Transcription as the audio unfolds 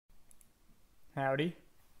Howdy.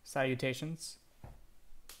 Salutations.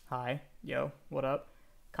 Hi. Yo. What up?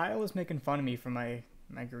 Kyle was making fun of me for my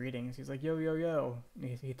greetings. He's like, yo, yo, yo.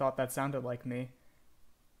 He thought that sounded like me.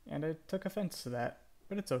 And I took offense to that.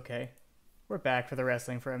 But it's okay. We're back for the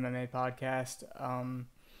Wrestling for MMA podcast.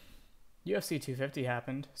 UFC 250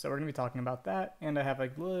 happened, so we're going to be talking about that. And I have a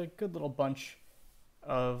good little bunch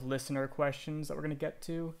of listener questions that we're going to get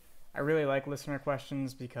to. I really like listener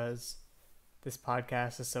questions because this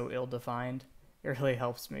podcast is so ill-defined. It really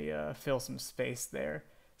helps me fill some space there.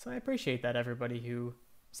 So I appreciate that, everybody who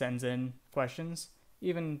sends in questions,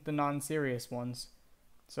 even the non-serious ones.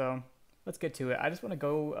 So let's get to it. I just want to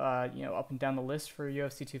go up and down the list for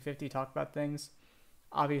UFC 250, talk about things.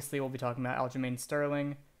 Obviously, we'll be talking about Aljamain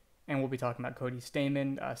Sterling, and we'll be talking about Cody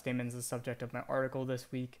Stamann. Stamann's the subject of my article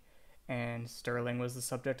this week, and Sterling was the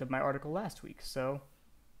subject of my article last week. So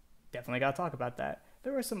definitely got to talk about that.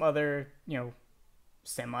 There were some other,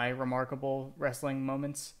 semi-remarkable wrestling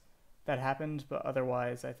moments that happened, but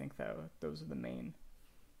otherwise I think that those are the main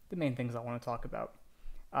things I want to talk about.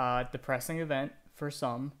 Depressing event for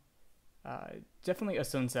some. Definitely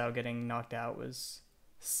Sun Sao getting knocked out was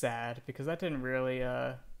sad because that didn't really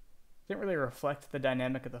reflect the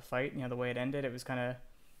dynamic of the fight. The way it ended, it was kind of,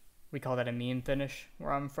 we call that a meme finish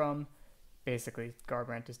where I'm from. Basically,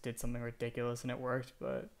 Garbrandt just did something ridiculous and it worked,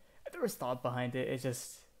 but there was thought behind it. It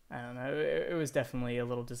just, I don't know, it was definitely a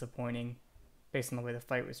little disappointing based on the way the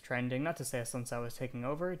fight was trending. Not to say Sun Sao was taking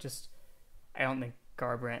over, just I don't think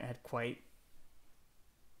Garbrandt had quite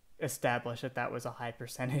established that was a high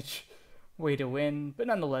percentage way to win, but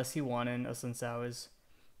nonetheless he won, and Sun Sao is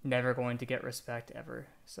never going to get respect ever,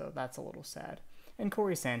 so that's a little sad. And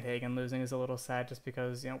Corey Sandhagen losing is a little sad just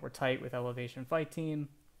because we're tight with Elevation Fight Team.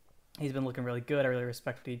 He's been looking really good. I really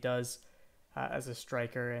respect what he does as a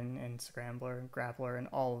striker and scrambler and grappler and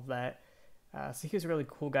all of that. So he was a really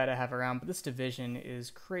cool guy to have around, but this division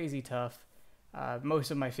is crazy tough.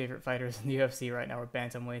 Most of my favorite fighters in the UFC right now are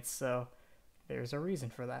bantamweights, so there's a reason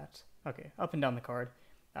for that. Okay, up and down the card.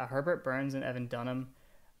 Herbert Burns and Evan Dunham.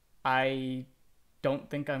 I don't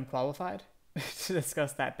think I'm qualified to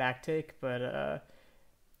discuss that back take, but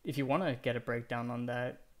if you want to get a breakdown on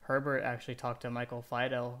that, Herbert actually talked to Michael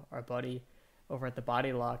Fidel, our buddy, over at the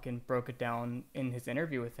Body Lock and broke it down in his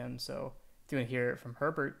interview with him. So if you want to hear it from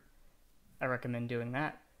Herbert, I recommend doing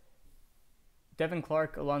that. Devin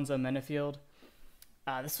Clark, Alonzo Menefield.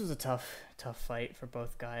 This was a tough fight for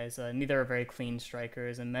both guys. Neither are very clean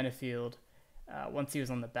strikers, and Menefield, once he was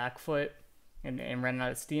on the back foot and ran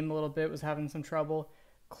out of steam a little bit, was having some trouble.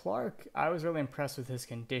 Clark, I was really impressed with his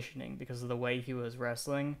conditioning because of the way he was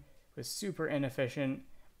wrestling. It was super inefficient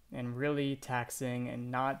and really taxing,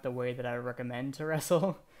 and not the way that I would recommend to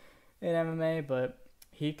wrestle in MMA, but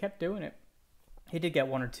he kept doing it. He did get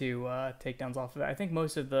one or two takedowns off of it. I think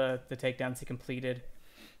most of the takedowns he completed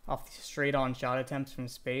off the straight-on shot attempts from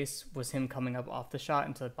space was him coming up off the shot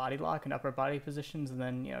into body lock and upper body positions, and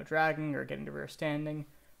then dragging or getting to rear standing,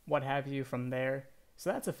 what have you, from there.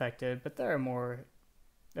 So that's effective, but there are more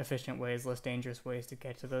efficient ways, less dangerous ways to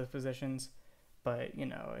get to those positions. But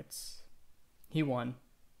he won,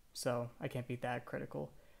 so I can't be that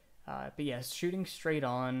critical. But yes, shooting straight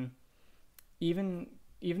on, even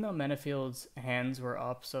though Menefield's hands were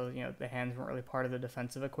up, so the hands weren't really part of the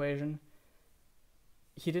defensive equation,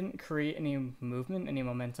 he didn't create any movement, any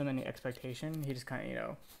momentum, any expectation. He just kind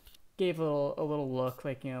of gave a little look,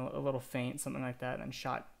 like a little feint, something like that, and then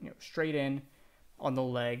shot straight in on the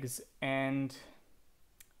legs and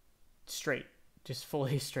straight, just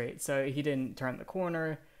fully straight. So he didn't turn the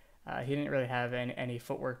corner. He didn't really have any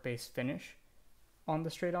footwork based finish on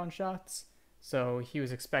the straight on shots. So he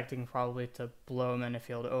was expecting probably to blow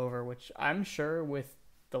Menefield over, which I'm sure with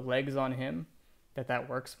the legs on him that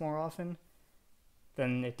works more often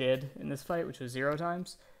than it did in this fight, which was 0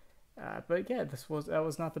 times. But yeah, that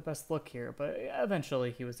was not the best look here. But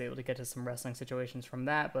eventually he was able to get to some wrestling situations from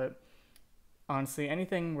that. But honestly,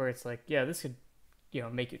 anything where it's like, yeah, this could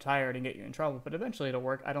make you tired and get you in trouble, but eventually it'll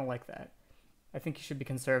work, I don't like that. I think you should be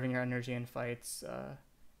conserving your energy in fights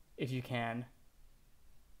if you can.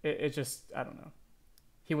 It just, I don't know.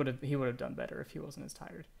 He would have done better if he wasn't as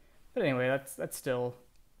tired. But anyway, that's still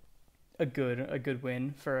a good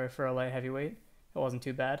win for a light heavyweight. It wasn't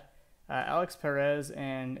too bad. Alex Perez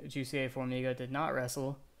and Jussier Formiga did not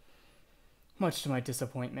wrestle, much to my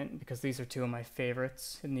disappointment, because these are two of my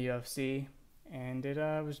favorites in the UFC, and it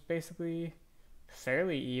was basically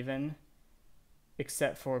fairly even,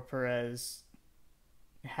 except for Perez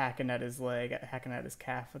hacking at his leg, hacking at his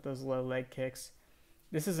calf with those low leg kicks.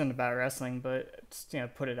 This isn't about wrestling, but just,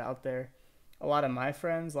 put it out there. A lot of my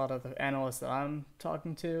friends, a lot of the analysts that I'm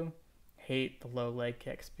talking to, hate the low leg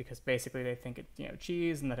kicks because basically they think it's,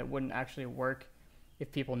 cheese, and that it wouldn't actually work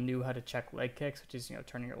if people knew how to check leg kicks, which is,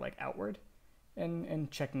 turning your leg outward and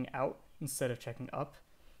checking out instead of checking up.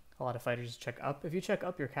 A lot of fighters check up. If you check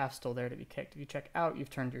up, your calf's still there to be kicked. If you check out, you've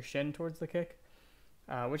turned your shin towards the kick,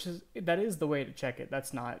 that is the way to check it.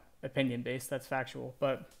 That's not opinion based, that's factual.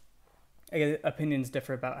 But I guess opinions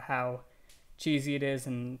differ about how cheesy it is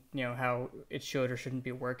and how it should or shouldn't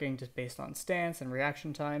be working just based on stance and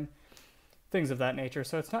reaction time, things of that nature.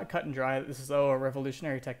 So it's not cut and dry that this is a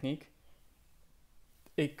revolutionary technique.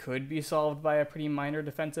 It could be solved by a pretty minor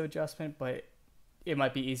defensive adjustment, but it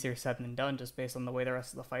might be easier said than done just based on the way the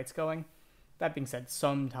rest of the fight's going. That being said,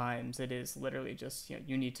 sometimes it is literally just,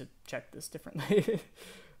 you need to check this differently.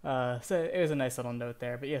 So it was a nice little note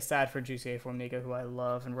there. But yeah, sad for Juicy Formiga, who I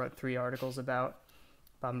love and wrote 3 articles about.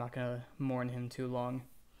 But I'm not going to mourn him too long.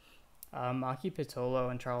 Maki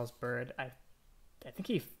Pitolo and Charles Bird, I think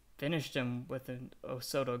he finished him with an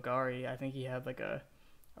Osotogari. I think he had like a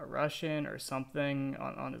Russian or something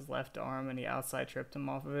on his left arm, and he outside tripped him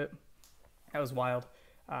off of it. That was wild.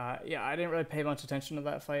 Yeah, I didn't really pay much attention to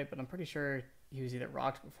that fight, but I'm pretty sure he was either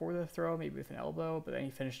rocked before the throw, maybe with an elbow, but then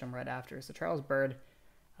he finished him right after. So Charles Bird,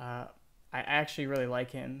 I actually really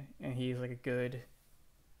like him, and he's like a good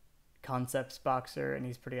concepts boxer, and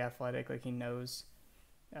he's pretty athletic. Like he knows,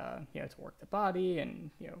 to work the body, and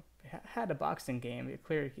had a boxing game.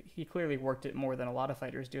 He clearly worked it more than a lot of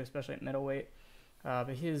fighters do, especially at middleweight. But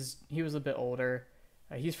he was a bit older.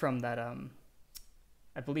 He's from that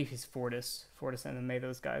I believe he's Fortis MMA.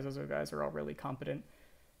 Those guys are all really competent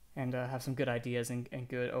and have some good ideas and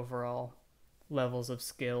good overall levels of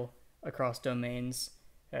skill across domains.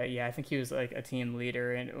 Yeah, I think he was like a team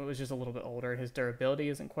leader, and it was just a little bit older. His durability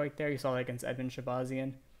isn't quite there. You saw that against Edmund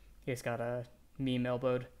Shabazian. He just got a meme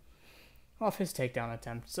elbowed off his takedown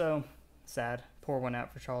attempt. So sad. Pour one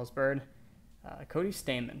out for Charles Bird. Cody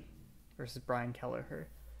Stamann versus Brian Kelleher.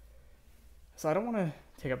 So I don't want to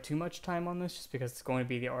take up too much time on this just because it's going to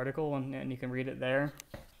be the article and you can read it there.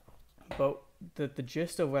 But the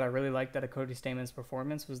gist of what I really liked out of Cody Stamann's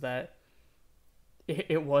performance was that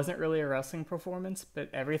it wasn't really a wrestling performance, but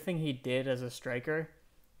everything he did as a striker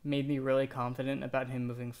made me really confident about him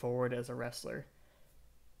moving forward as a wrestler.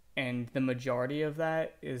 And the majority of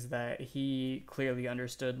that is that he clearly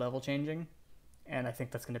understood level changing, and I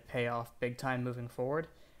think that's going to pay off big time moving forward.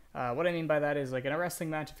 What I mean by that is, like, in a wrestling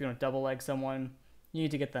match, if you want to double leg someone, you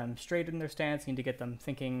need to get them straight in their stance. You need to get them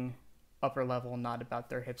thinking upper level, not about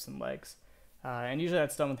their hips and legs. And usually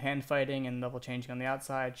that's done with hand fighting and level changing on the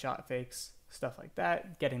outside, shot fakes, stuff like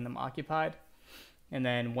that, getting them occupied. And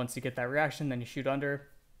then once you get that reaction, then you shoot under.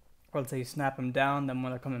 Or let's say you snap them down, then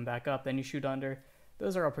when they're coming back up, then you shoot under.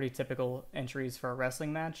 Those are all pretty typical entries for a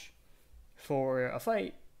wrestling match. For a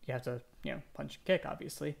fight, you have to, punch and kick,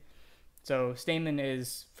 obviously. So Stamann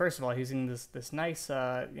is, first of all, he's using this nice,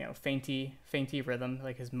 feinty rhythm.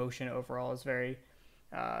 Like his motion overall is very,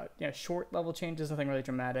 short level changes, nothing really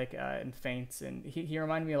dramatic, and feints. And he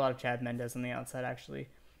reminded me a lot of Chad Mendes on the outside, actually,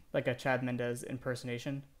 like a Chad Mendes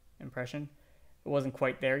impression. It wasn't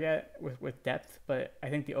quite there yet with depth, but I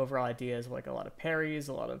think the overall idea is like a lot of parries,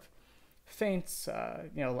 a lot of feints, a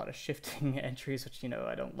lot of shifting entries, which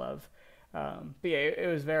I don't love. But yeah, it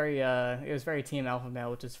was very team alpha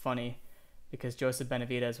male, which is funny because Joseph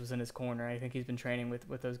Benavidez was in his corner. I think he's been training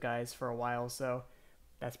with those guys for a while, so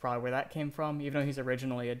that's probably where that came from. Even though he's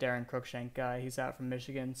originally a Darren Cruikshank guy, he's out from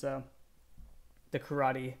Michigan, so the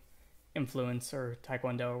karate influence or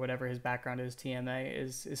taekwondo or whatever his background is, TMA,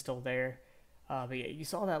 is still there. But yeah, you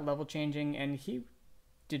saw that level changing, and he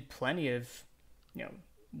did plenty of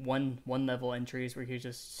one level entries where he was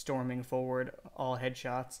just storming forward, all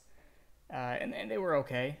headshots. And they were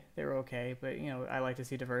okay. But, I like to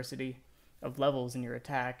see diversity of levels in your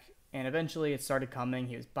attack. And eventually it started coming.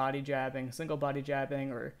 He was body jabbing, single body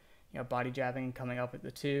jabbing, or, body jabbing coming up at the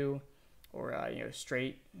 2, or,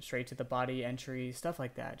 straight to the body entry, stuff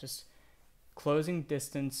like that. Just closing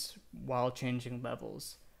distance while changing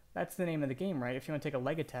levels. That's the name of the game, right? If you want to take a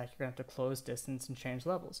leg attack, you're going to have to close distance and change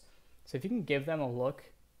levels. So if you can give them a look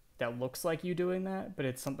that looks like you doing that, but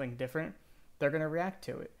it's something different, they're going to react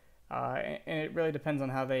to it. And it really depends on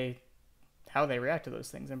how they react to those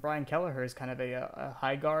things. And Brian Kelleher is kind of a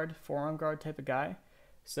high guard, forearm guard type of guy.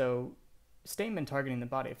 So Stamann targeting the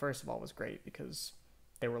body, first of all, was great because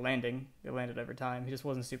they were landing. They landed every time. He just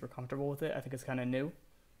wasn't super comfortable with it. I think it's kind of new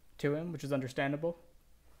to him, which is understandable.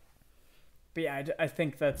 But yeah, I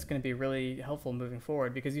think that's going to be really helpful moving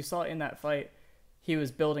forward because you saw in that fight, he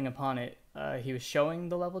was building upon it. He was showing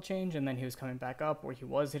the level change, and then he was coming back up, or he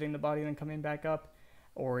was hitting the body and then coming back up,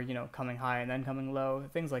 or, coming high and then coming low,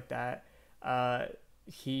 things like that.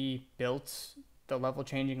 he built the level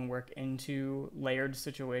changing work into layered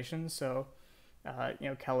situations. So,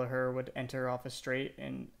 Kelleher would enter off a straight,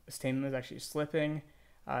 and Stamann was actually slipping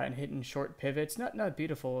and hitting short pivots. Not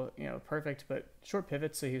beautiful, perfect, but short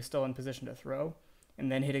pivots, so he was still in position to throw,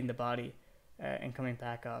 and then hitting the body and coming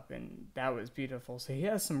back up, and that was beautiful. So he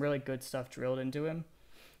has some really good stuff drilled into him,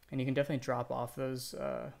 and you can definitely drop off those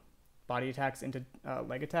body attacks into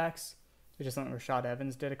leg attacks, which is something Rashad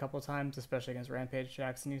Evans did a couple of times, especially against Rampage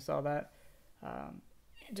Jackson. You saw that.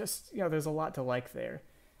 There's a lot to like there.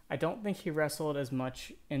 I don't think he wrestled as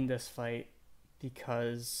much in this fight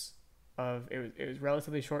because of it was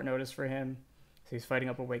relatively short notice for him. So he's fighting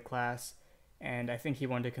up a weight class, and I think he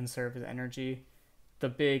wanted to conserve his energy. The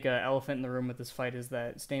big elephant in the room with this fight is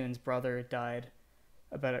that Stamann's brother died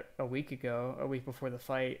about a week before the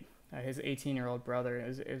fight. His 18-year-old brother. It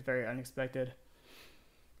was very unexpected.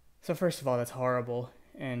 So first of all, that's horrible,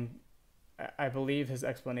 and I believe his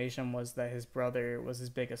explanation was that his brother was his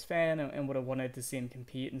biggest fan and would have wanted to see him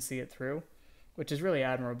compete and see it through, which is really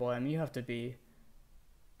admirable. I mean, you have to be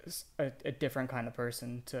a different kind of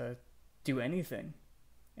person to do anything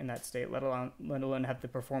in that state, let alone have the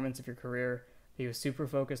performance of your career. He was super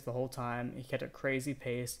focused the whole time. He kept a crazy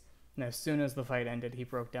pace, and as soon as the fight ended, he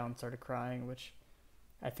broke down and started crying, which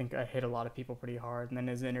I think hit a lot of people pretty hard. And then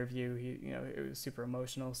his interview, it was super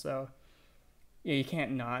emotional. So you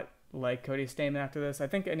can't not like Cody Stamann after this. I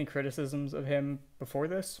think any criticisms of him before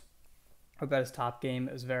this about his top game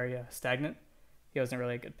is very stagnant. He wasn't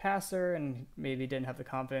really a good passer, and maybe didn't have the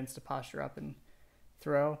confidence to posture up and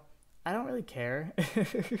throw. I don't really care.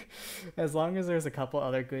 As long as there's a couple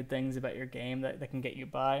other good things about your game that can get you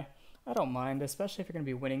by, I don't mind, especially if you're going to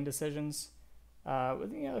be winning decisions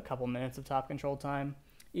with a couple minutes of top control time.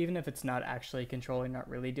 Even if it's not actually controlling, not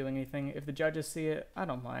really doing anything. If the judges see it, I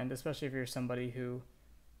don't mind, especially if you're somebody who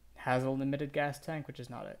has a limited gas tank, which is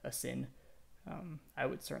not a sin. I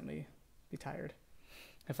would certainly be tired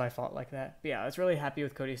if I fought like that. But yeah, I was really happy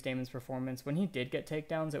with Cody Stamann's performance. When he did get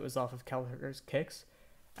takedowns, it was off of Kelleher's kicks.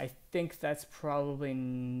 I think that's probably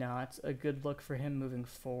not a good look for him moving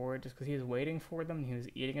forward, just because he was waiting for them. He was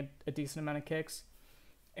eating a decent amount of kicks,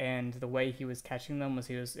 and the way he was catching them was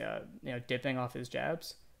he was dipping off his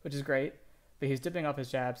jabs, which is great. But he was dipping off his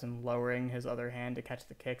jabs and lowering his other hand to catch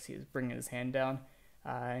the kicks. He was bringing his hand down.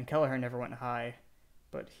 And Kelleher never went high,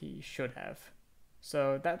 but he should have.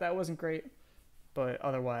 So that wasn't great, but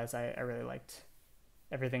otherwise I really liked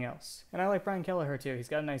everything else. And I like Brian Kelleher too. He's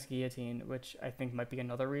got a nice guillotine, which I think might be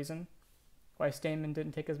another reason why Stamann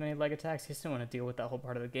didn't take as many leg attacks. He just didn't want to deal with that whole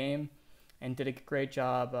part of the game, and did a great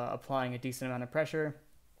job applying a decent amount of pressure.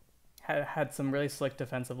 Had some really slick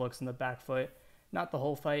defensive looks in the back foot. Not the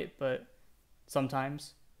whole fight, but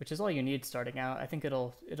sometimes, which is all you need starting out. I think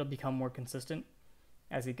it'll become more consistent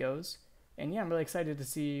as he goes. And yeah, I'm really excited to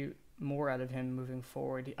see more out of him moving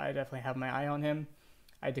forward. I definitely have my eye on him.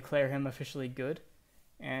 I declare him officially good.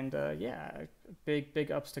 And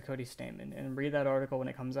big ups to Cody Stamann. And read that article when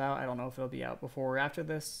it comes out. I don't know if it'll be out before or after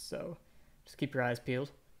this, so just keep your eyes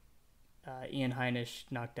peeled. Ian Heinisch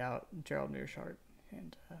knocked out Gerald Meerschaert,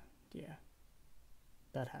 and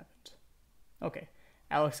that happened. Okay,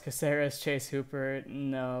 Alex Caceres, Chase Hooper.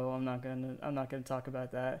 No, I'm not gonna talk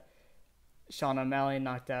about that. Sean O'Malley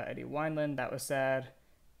knocked out Eddie Wineland. That was sad.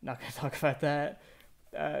 Not gonna talk about that.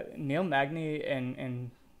 Neil Magny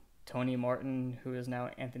and Tony Martin, who is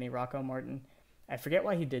now Anthony Rocco Martin. I forget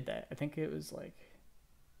why he did that. I think it was like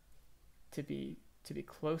to be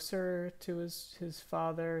closer to his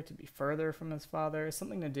father, to be further from his father,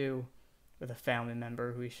 something to do with a family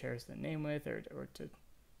member who he shares the name with, or to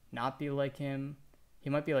not be like him. He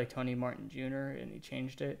might be like Tony Martin Jr., and he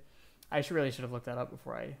changed it. I really should have looked that up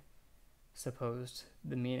before I supposed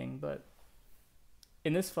the meaning. But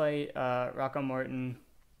in this fight, Rocco Martin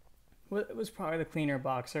was probably the cleaner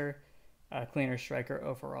boxer, cleaner striker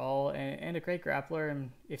overall, and a great grappler.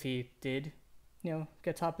 And if he did,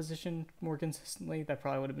 get top position more consistently, that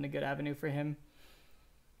probably would have been a good avenue for him.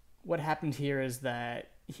 What happened here is that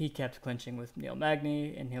he kept clinching with Neil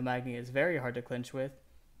Magny, and Neil Magny is very hard to clinch with.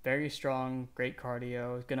 Very strong, great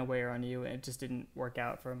cardio, gonna wear on you, and it just didn't work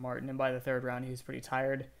out for Martin. And by the third round, he was pretty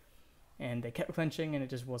tired, and they kept clinching, and it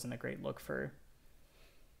just wasn't a great look for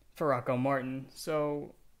Rocco Martin.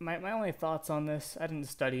 So my only thoughts on this, I didn't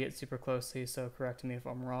study it super closely, so correct me if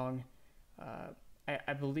I'm wrong.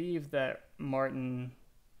 I believe that Martin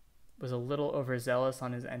was a little overzealous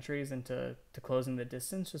on his entries into closing the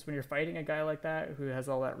distance. Just when you're fighting a guy like that who has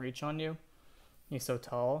all that reach on you, he's so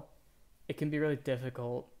tall, it can be really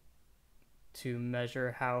difficult to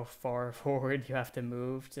measure how far forward you have to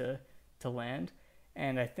move to land.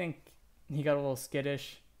 And I think he got a little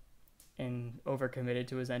skittish, and overcommitted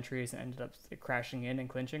to his entries and ended up crashing in and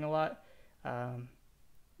clinching a lot.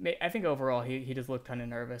 I think overall he just looked kind of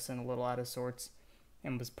nervous and a little out of sorts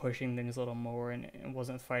and was pushing things a little more and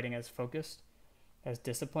wasn't fighting as focused, as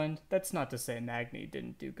disciplined. That's not to say Magny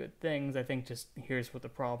didn't do good things. I think just here's what the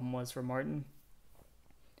problem was for Martin.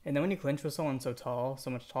 And then when you clinch with someone so tall, so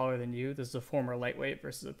much taller than you, this is a former lightweight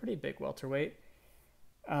versus a pretty big welterweight.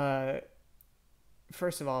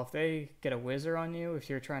 First of all, if they get a whizzer on you, if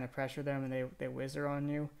you're trying to pressure them and they whizzer on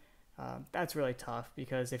you, that's really tough,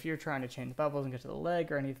 because if you're trying to change levels and get to the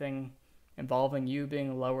leg or anything involving you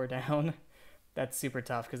being lower down, that's super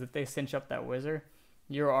tough, because if they cinch up that whizzer,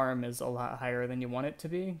 your arm is a lot higher than you want it to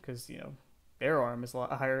be, because, you know, their arm is a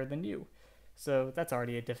lot higher than you. So that's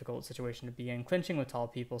already a difficult situation to be in. Clinching with tall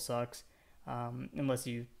people sucks, unless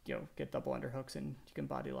you get double underhooks and you can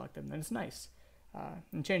body lock them, then it's nice.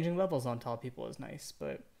 And changing levels on tall people is nice,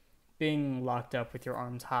 but being locked up with your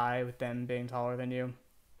arms high, with them being taller than you,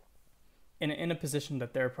 in a position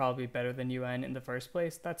that they're probably better than you in the first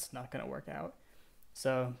place, that's not going to work out.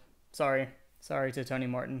 So, sorry to Tony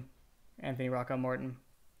Martin, Anthony Rocco Martin.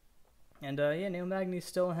 And Neil Magny's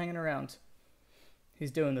still hanging around.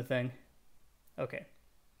 He's doing the thing. Okay.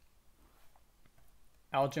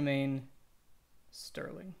 Aljamain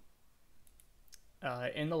Sterling.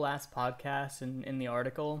 In the last podcast and in the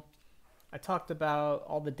article, I talked about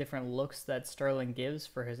all the different looks that Sterling gives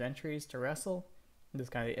for his entries to wrestle. This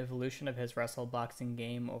kind of evolution of his wrestle boxing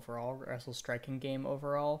game overall, wrestle striking game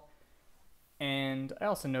overall. And I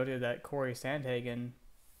also noted that Corey Sandhagen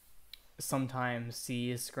sometimes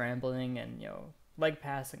sees scrambling and, leg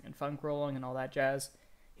passing and funk rolling and all that jazz.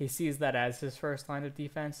 He sees that as his first line of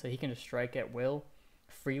defense, so he can just strike at will,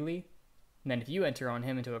 freely. And then if you enter on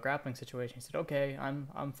him into a grappling situation, he said, okay,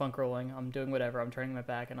 I'm funk rolling, I'm doing whatever, I'm turning my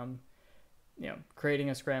back, and I'm, creating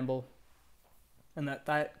a scramble. And that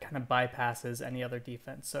kind of bypasses any other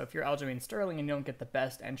defense. So if you're Aljamain Sterling and you don't get the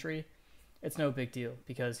best entry, it's no big deal,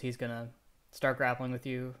 because he's going to start grappling with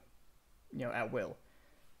you, at will.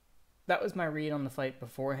 That was my read on the fight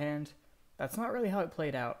beforehand. That's not really how it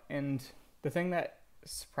played out. And the thing that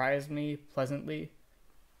surprised me pleasantly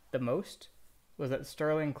the most was that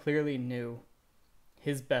Sterling clearly knew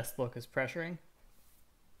his best look is pressuring,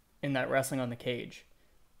 and that wrestling on the cage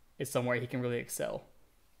is somewhere he can really excel.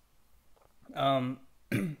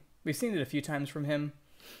 We've seen it a few times from him.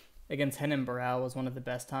 Against Renan Barão was one of the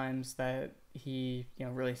best times that he,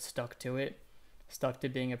 really stuck to it, stuck to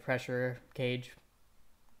being a pressure cage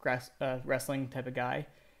wrestling type of guy.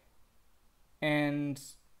 And,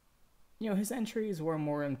 his entries were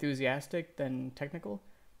more enthusiastic than technical.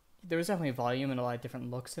 There was definitely volume and a lot of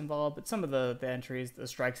different looks involved, but some of the entries, the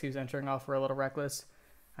strikes he was entering off were a little reckless.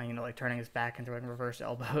 Like turning his back and throwing reverse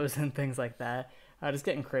elbows and things like that. Just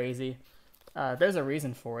getting crazy. There's a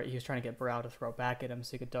reason for it. He was trying to get Barão to throw back at him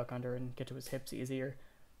so he could duck under and get to his hips easier,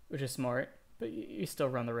 which is smart, but you still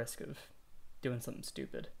run the risk of doing something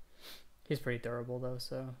stupid. He's pretty durable, though,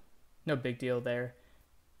 so no big deal there.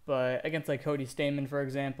 But against Cody Stamann, for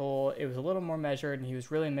example, it was a little more measured, and he was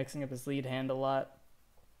really mixing up his lead hand a lot.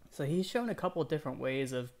 So he's shown a couple different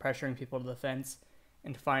ways of pressuring people to the fence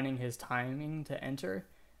and finding his timing to enter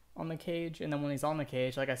on the cage. And then when he's on the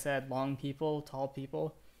cage, like I said, long people, tall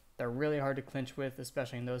people, they're really hard to clinch with,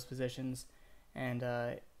 especially in those positions.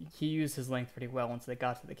 And he used his length pretty well once they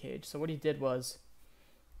got to the cage. So what he did was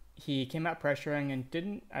he came out pressuring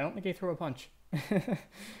and I don't think he threw a punch.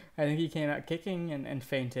 I think he came out kicking and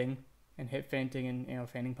feinting and hit feinting and,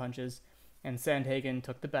 feinting punches. And Sandhagen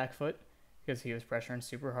took the back foot because he was pressuring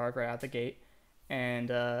super hard right out the gate. And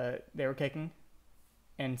they were kicking,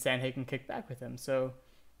 and Sandhagen kicked back with him. So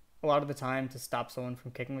a lot of the time, to stop someone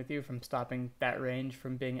from kicking with you, from stopping that range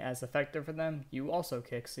from being as effective for them, you also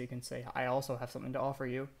kick, so you can say, I also have something to offer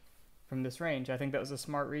you from this range. I think that was a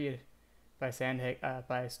smart read by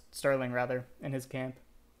Sterling in his camp,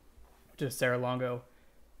 to Sarah Longo.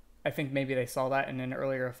 I think maybe they saw that in an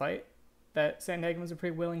earlier fight, that Sandhagen was a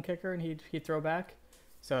pretty willing kicker and he'd throw back.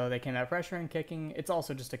 So they came out pressuring, kicking. It's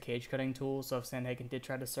also just a cage cutting tool, so if Sandhagen did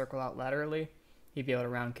try to circle out laterally, he'd be able to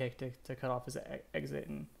round kick to cut off his exit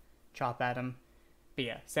and chop at him. But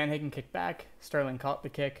yeah, Sandhagen kicked back, Sterling caught the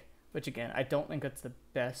kick, which again, I don't think that's the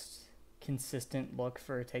best consistent look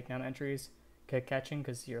for takedown entries, kick catching,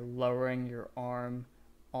 because you're lowering your arm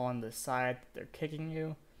on the side that they're kicking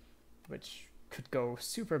you, which could go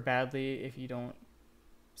super badly if you don't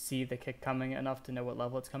see the kick coming enough to know what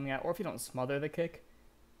level it's coming at, or if you don't smother the kick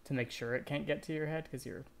to make sure it can't get to your head because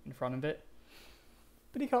you're in front of it.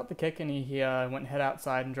 But he caught the kick and he went head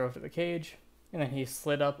outside and drove to the cage. And then he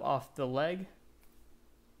slid up off the leg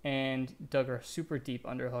and dug a super deep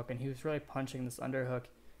underhook. And he was really punching this underhook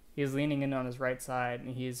He's leaning in on his right side,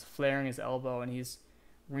 and he's flaring his elbow, and he's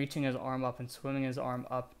reaching his arm up and swimming his arm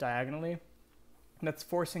up diagonally. That's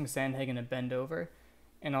forcing Sandhagen to bend over.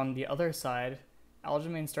 And on the other side,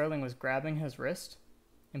 Aljamain Sterling was grabbing his wrist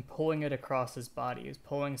and pulling it across his body. He was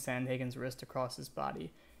pulling Sandhagen's wrist across his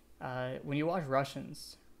body. When you watch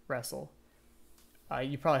Russians wrestle,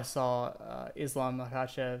 you probably saw Islam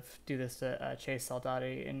Makhachev do this to Chase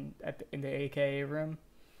Saldati in the AKA room.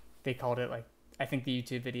 They called it, like, I think the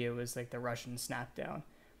YouTube video was like the Russian snapdown,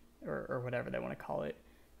 or whatever they want to call it,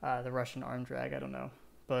 the Russian arm drag. I don't know,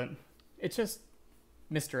 but it's just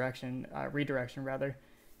redirection rather.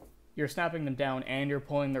 You're snapping them down and you're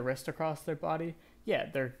pulling the wrist across their body. Yeah,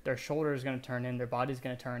 their shoulder is going to turn in, their body's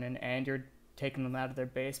going to turn in, and you're taking them out of their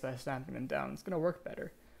base by snapping them down. It's going to work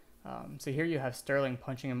better. So here you have Sterling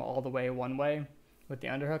punching him all the way one way with the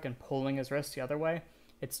underhook and pulling his wrist the other way.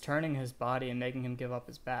 It's turning his body and making him give up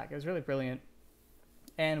his back. It was really brilliant.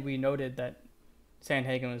 And we noted that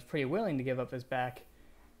Sandhagen was pretty willing to give up his back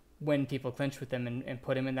when people clinched with him and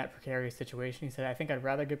put him in that precarious situation. He said, I think I'd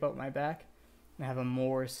rather give up my back and have a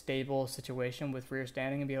more stable situation with rear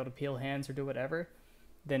standing and be able to peel hands or do whatever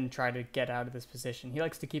than try to get out of this position. He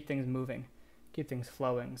likes to keep things moving, keep things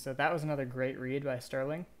flowing. So that was another great read by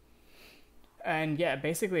Sterling. And yeah,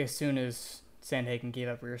 basically as soon as Sandhagen gave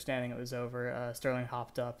up rear standing, it was over. Sterling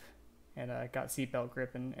hopped up and got seatbelt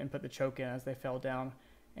grip and put the choke in as they fell down.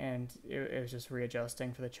 And it was just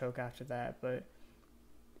readjusting for the choke after that. But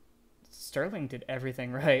Sterling did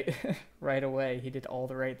everything right right away. He did all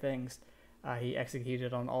the right things. He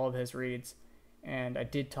executed on all of his reads. And I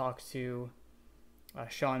did talk to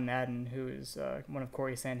Sean Madden, who is one of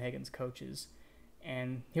Corey Sandhagen's coaches.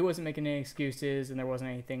 And he wasn't making any excuses, and there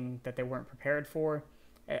wasn't anything that they weren't prepared for.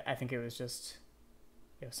 I think it was just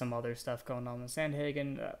some other stuff going on with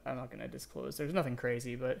Sandhagen. I'm not going to disclose. There's nothing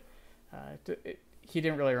crazy, but he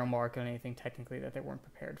didn't really remark on anything technically that they weren't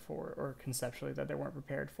prepared for, or conceptually that they weren't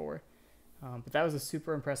prepared for. But that was a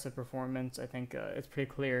super impressive performance. I think it's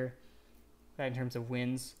pretty clear that in terms of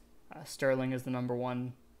wins, Sterling is the number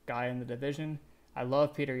one guy in the division. I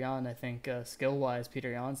love Peter Yan. I think skill-wise,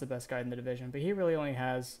 Peter Yan's the best guy in the division, but he really only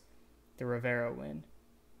has the Rivera win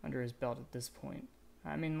under his belt at this point.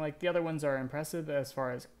 I mean, like, the other ones are impressive as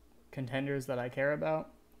far as contenders that I care about.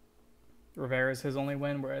 Rivera's his only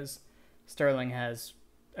win, whereas Sterling has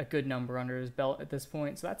a good number under his belt at this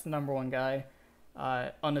point. So that's the number one guy,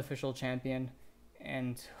 unofficial champion,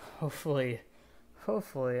 and hopefully,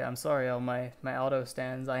 I'm sorry, all my Aldo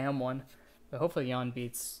stands, I am one, but hopefully Yan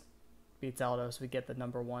beats Aldo, so we get the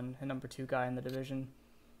number one and number two guy in the division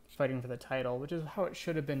fighting for the title, which is how it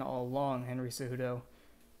should have been all along, Henry Cejudo.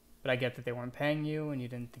 But I get that they weren't paying you and you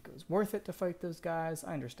didn't think it was worth it to fight those guys.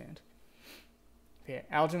 I understand. But yeah,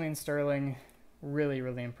 Aljamain Sterling, really,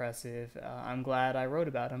 really impressive. I'm glad I wrote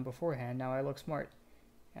about him beforehand. Now I look smart.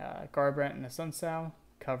 Garbrandt and Asuncao,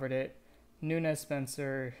 covered it. Nunes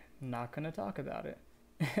Spencer, not going to talk about it.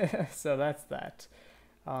 So that's that.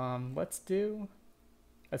 Let's do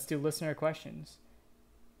listener questions.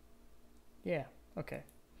 Yeah, okay.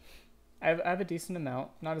 I have a decent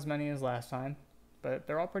amount, not as many as last time, but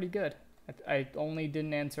they're all pretty good. I only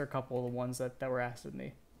didn't answer a couple of the ones that were asked of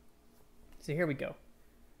me. So here we go.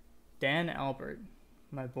 Dan Albert,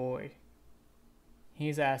 my boy.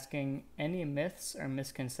 He's asking, any myths or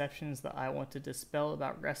misconceptions that I want to dispel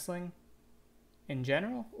about wrestling in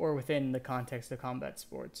general or within the context of combat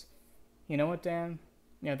sports? You know what, Dan?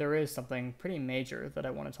 There is something pretty major that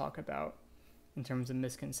I want to talk about in terms of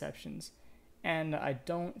misconceptions. And I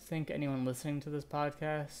don't think anyone listening to this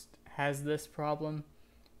podcast has this problem,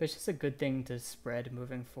 but it's just a good thing to spread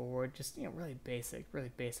moving forward. Just, really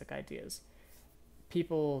basic ideas.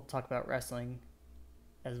 People talk about wrestling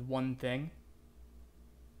as one thing.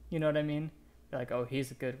 You know what I mean? They're like, oh,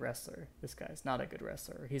 he's a good wrestler. This guy's not a good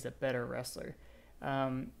wrestler. He's a better wrestler.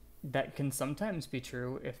 That can sometimes be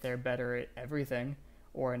true if they're better at everything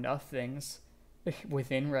or enough things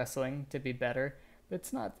within wrestling to be better.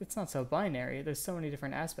 But it's not so binary. There's so many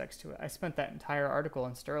different aspects to it. I spent that entire article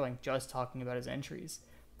on Sterling just talking about his entries.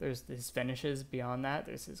 There's his finishes beyond that.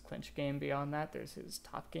 There's his clinch game beyond that. There's his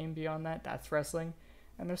top game beyond that. That's wrestling.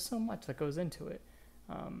 And there's so much that goes into it.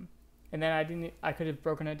 And then I could have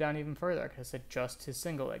broken it down even further. I could have said just his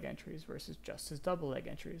single leg entries versus just his double leg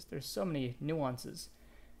entries. There's so many nuances.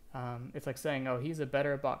 It's like saying, oh, he's a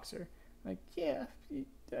better boxer. Like, yeah,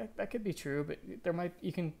 that could be true, but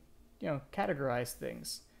you can categorize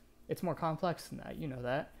things. It's more complex than that,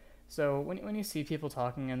 that. So when you see people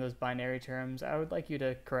talking in those binary terms, I would like you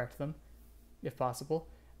to correct them, if possible.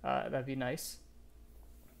 That'd be nice.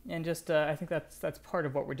 And just, I think that's part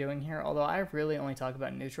of what we're doing here, although I really only talk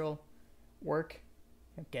about neutral work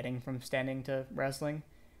getting from standing to wrestling.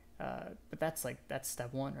 But that's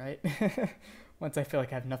step one, right? Once I feel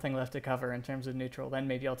like I have nothing left to cover in terms of neutral, then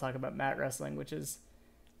maybe I'll talk about mat wrestling, which is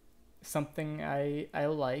something I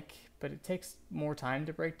like, but it takes more time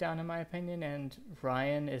to break down in my opinion, and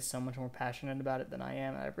Ryan is so much more passionate about it than I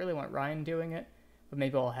am. I really want Ryan doing it, but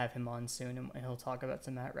maybe I'll have him on soon and he'll talk about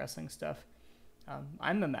some mat wrestling stuff.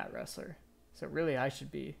 I'm a mat wrestler, so really I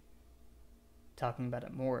should be talking about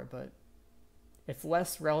it more, but it's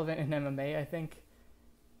less relevant in MMA, I think,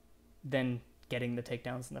 than getting the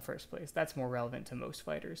takedowns in the first place. That's more relevant to most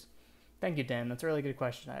fighters. Thank you, Dan. That's a really good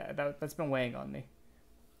question. That's been weighing on me.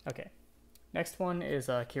 Okay. Next one is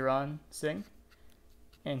Kiran Singh.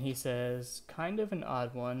 And he says, kind of an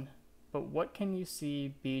odd one, but what can you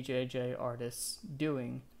see BJJ artists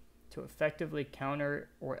doing to effectively counter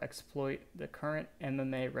or exploit the current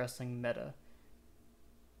MMA wrestling meta?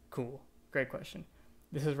 Cool. Great question.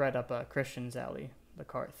 This is right up Christian's alley, the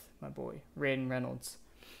Karth, my boy, Raiden Reynolds.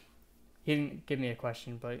 He didn't give me a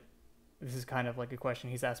question, but this is kind of like a question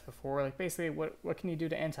he's asked before. Like, basically, what can you do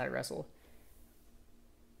to anti-wrestle?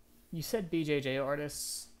 You said BJJ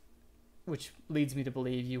artists, which leads me to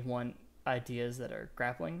believe you want ideas that are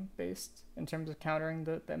grappling based in terms of countering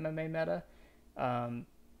the MMA meta.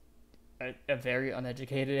 A very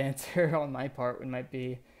uneducated answer on my part might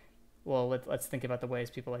be, well, let's think about the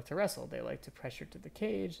ways people like to wrestle. They like to pressure to the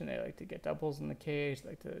cage, and they like to get doubles in the cage. They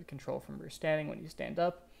like to control from rear standing when you stand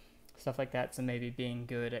up, stuff like that. So maybe being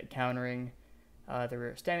good at countering the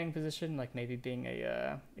rear standing position, like maybe being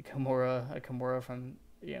a Kimura from,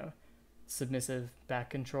 submissive back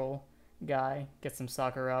control guy. Get some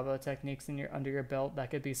Sakuraba techniques under your belt. That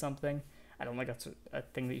could be something. I don't think that's a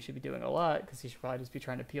thing that you should be doing a lot, because you should probably just be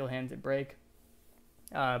trying to peel hands and break.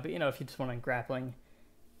 But if you just want a grappling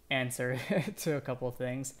answer to a couple of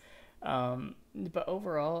things. But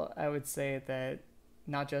overall, I would say that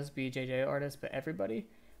not just BJJ artists, but everybody,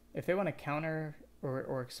 if they want to counter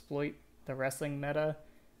or exploit the wrestling meta,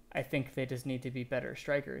 I think they just need to be better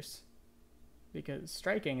strikers. Because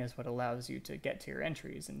striking is what allows you to get to your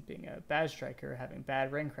entries, and being a bad striker, having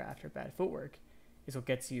bad ring craft or bad footwork, is what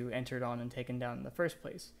gets you entered on and taken down in the first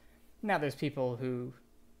place. Now there's people who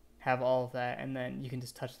have all of that, and then you can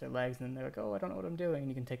just touch their legs, and then they're like, oh, I don't know what I'm doing, and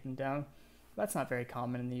you can take them down. That's not very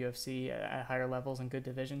common in the UFC at higher levels and good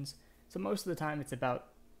divisions. So most of the time it's about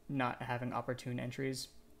not having opportune entries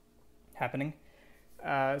happening.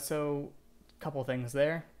 So a couple things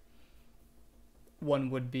there. One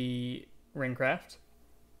would be ring craft,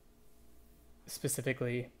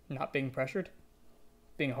 specifically not being pressured,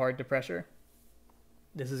 being hard to pressure.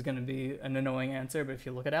 This is going to be an annoying answer, but if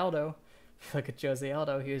you look at Aldo, if you look at Jose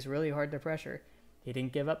Aldo, he was really hard to pressure. He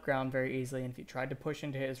didn't give up ground very easily, and if you tried to push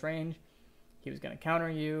into his range, he was going to counter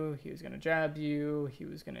you, he was going to jab you, he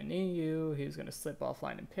was going to knee you, he was going to slip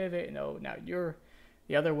offline and pivot, and now you're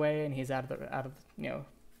the other way, and he's out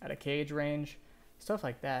of cage range, stuff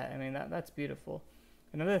like that. I mean, that's beautiful.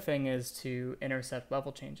 Another thing is to intercept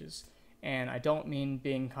level changes, and I don't mean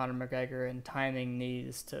being Conor McGregor and timing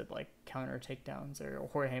knees to like counter takedowns, or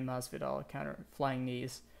Jorge Masvidal flying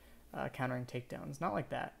knees, countering takedowns. Not like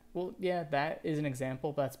that. Well, yeah, that is an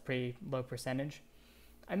example, but that's pretty low percentage.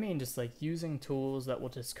 I mean, just like using tools that will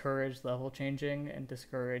discourage level changing and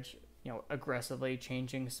discourage, aggressively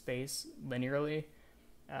changing space linearly.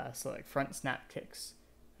 So like front snap kicks.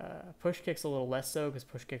 Push kicks a little less so, because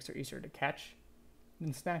push kicks are easier to catch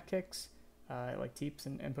than snap kicks, like teeps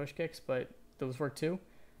and push kicks, but those work too.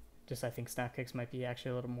 Just I think snap kicks might be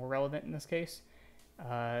actually a little more relevant in this case.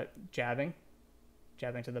 Jabbing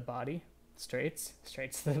to the body, straights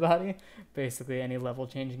to the body. Basically any level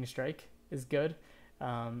changing strike is good.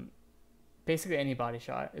 Basically any body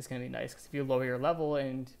shot is going to be nice, because if you lower your level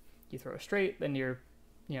and you throw a straight, then you're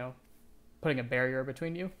putting a barrier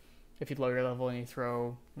between you. If you lower your level and you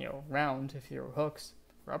throw round, if you throw hooks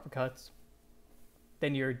or uppercuts,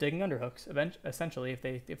 then you're digging underhooks. Essentially,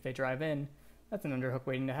 if they drive in, that's an underhook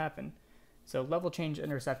waiting to happen. So level change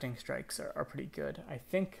intercepting strikes are pretty good. I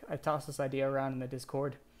think I tossed this idea around in the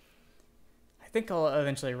Discord. I think I'll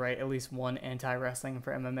eventually write at least one anti-wrestling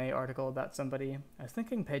for MMA article about somebody. I was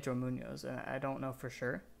thinking Pedro Munoz, and I don't know for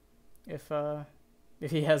sure if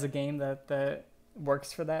he has a game that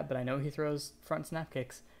works for that, but I know he throws front snap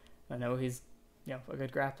kicks. I know he's a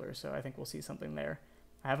good grappler, so I think we'll see something there.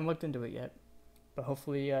 I haven't looked into it yet, but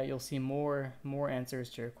hopefully you'll see more answers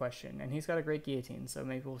to your question. And he's got a great guillotine, so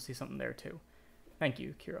maybe we'll see something there too. Thank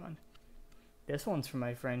you, Kieran. This one's from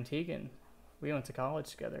my friend Tegan. We went to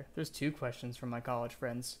college together. There's 2 questions from my college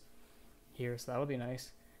friends here, so that'll be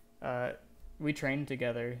nice. We trained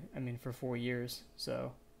together, for 4 years,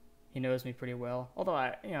 so he knows me pretty well. Although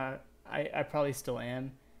I I probably still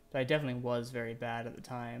am, but I definitely was very bad at the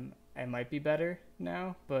time. I might be better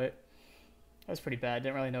now, but I was pretty bad.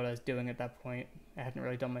 Didn't really know what I was doing at that point. I hadn't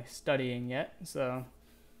really done my studying yet, so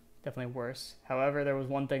definitely worse. However, there was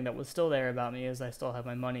one thing that was still there about me is I still have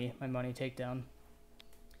my money takedown.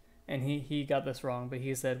 And he got this wrong, but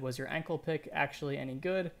he said, was your ankle pick actually any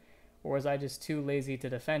good? Or was I just too lazy to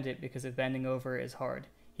defend it because if bending over is hard?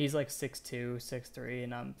 He's like 6'2", 6'3",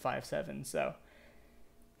 and I'm 5'7", so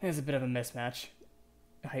it's a bit of a mismatch,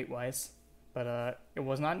 height-wise. But it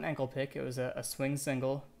was not an ankle pick, it was a swing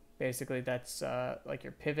single. Basically, that's like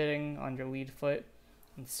you're pivoting on your lead foot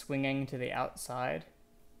and swinging to the outside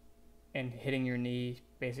and hitting your knee,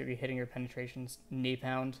 basically hitting your penetration's knee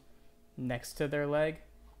pound next to their leg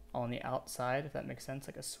on the outside, if that makes sense,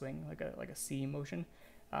 like a swing, like a C motion.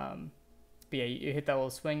 But yeah, you hit that little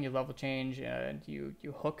swing, you level change, and you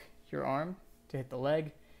hook your arm to hit the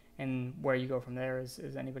leg, and where you go from there is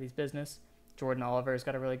anybody's business. Jordan Oliver's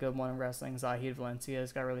got a really good one in wrestling. Zahid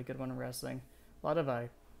Valencia's got a really good one in wrestling. A lot of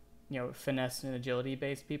finesse and agility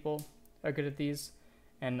based people are good at these.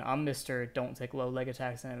 And I'm Mr. Don't take low leg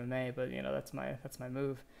attacks in MMA, but that's my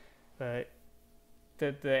move. But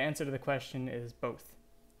the answer to the question is both.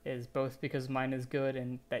 Is both because mine is good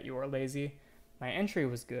and that you are lazy. My entry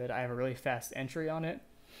was good. I have a really fast entry on it.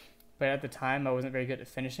 But at the time, I wasn't very good at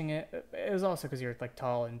finishing it. It was also because you're like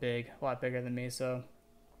tall and big, a lot bigger than me. So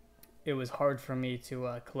it was hard for me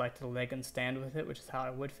to collect the leg and stand with it, which is how I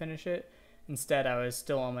would finish it. Instead, I was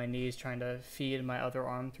still on my knees trying to feed my other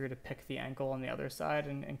arm through to pick the ankle on the other side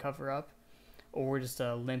and cover up. Or just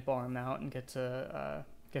limp arm out and get to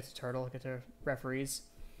turtle, get to referees,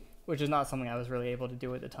 which is not something I was really able to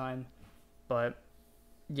do at the time. But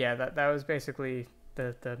yeah, that was basically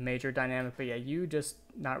the major dynamic. But yeah, you just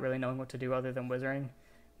not really knowing what to do other than wizarding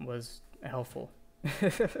was helpful.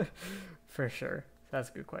 For sure. That's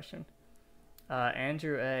a good question.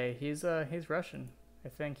 Andrew A, he's Russian. I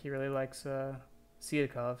think he really likes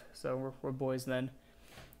Siakov, so we're boys then.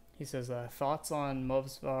 He says, thoughts on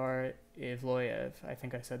Movsar Evloev. I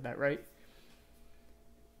think I said that right.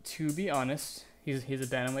 To be honest, he's a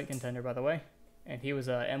bantamweight contender, by the way, and he was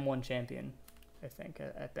a M1 champion, I think,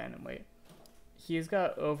 at bantamweight. He's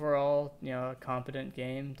got overall, a competent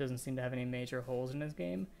game. Doesn't seem to have any major holes in his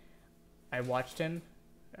game. I watched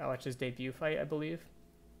his debut fight, I believe,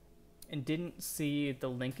 and didn't see the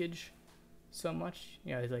linkage so much.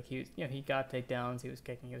 He got takedowns, he was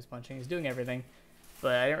kicking, he was punching, he was doing everything,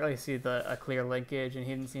 but I didn't really see a clear linkage, and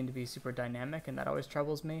he didn't seem to be super dynamic, and that always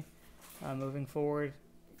troubles me moving forward.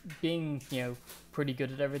 Being pretty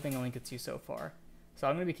good at everything only gets you so far, so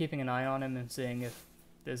I'm going to be keeping an eye on him and seeing if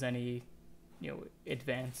there's any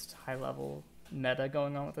advanced high level meta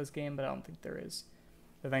going on with this game, but I don't think there is.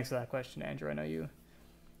 So thanks for that question, Andrew. I know you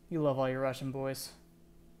love all your Russian boys.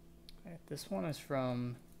 All right, this one is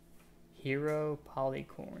from Hero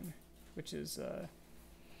Polycorn, which is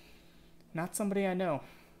not somebody I know,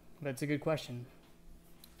 but it's a good question.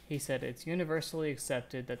 He said, it's universally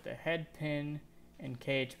accepted that the head pin and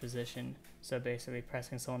cage position, so basically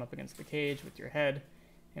pressing someone up against the cage with your head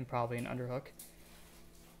and probably an underhook,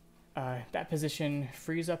 that position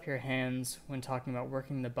frees up your hands when talking about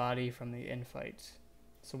working the body from the infight.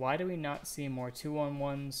 So why do we not see more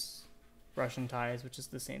 2-on-1s, Russian ties, which is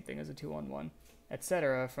the same thing as a 2-on-1,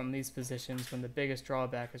 etc., from these positions when the biggest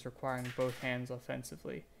drawback is requiring both hands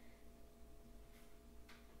offensively?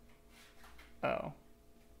 Oh,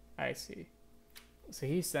 I see. So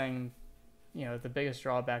he's saying, the biggest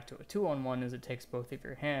drawback to a 2-on-1 is it takes both of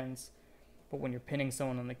your hands, but when you're pinning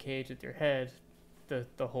someone on the cage with your head,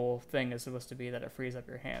 the whole thing is supposed to be that it frees up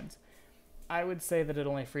your hands. I would say that it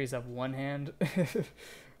only frees up one hand.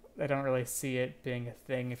 I don't really see it being a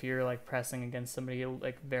thing. If you're pressing against somebody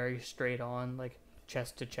very straight on,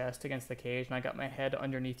 chest to chest against the cage, and I got my head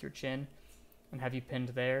underneath your chin and have you pinned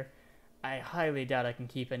there, I highly doubt I can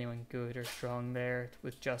keep anyone good or strong there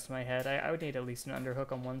with just my head. I would need at least an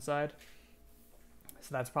underhook on one side. So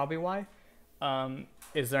that's probably why.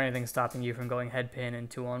 Is there anything stopping you from going head pin and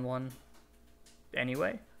 2-on-1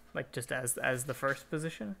 anyway? Just as the first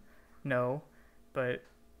position? No, but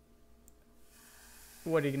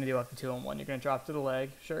what are you going to do after 2-on-1? You're going to drop to the leg,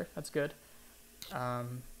 sure, that's good. Or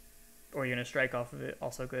you're going to strike off of it,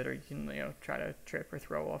 also good, or you can try to trip or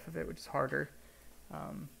throw off of it, which is harder.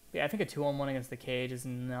 Yeah, I think a 2-on-1 against the cage is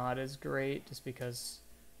not as great, just because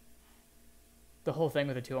the whole thing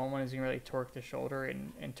with a 2-on-1 is you can really torque the shoulder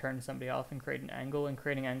and turn somebody off and create an angle, and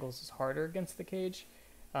creating angles is harder against the cage.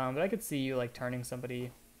 But I could see you turning somebody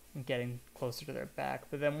and getting closer to their back,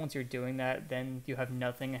 but then once you're doing that, then you have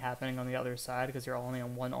nothing happening on the other side because you're only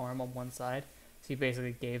on one arm on one side, so you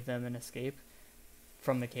basically gave them an escape.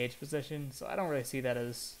 from the cage position, so I don't really see that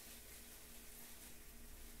as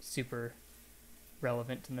super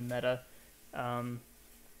relevant to the meta. But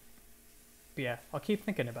yeah, I'll keep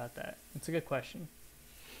thinking about that. It's a good question.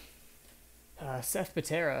 Seth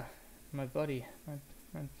Patera, my buddy,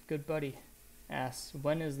 my good buddy, asks,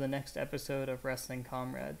 when is the next episode of Wrestling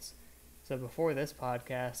Comrades? So before this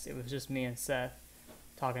podcast, it was just me and Seth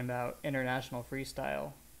talking about international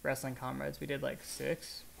freestyle Wrestling Comrades. We did like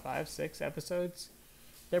 6 episodes.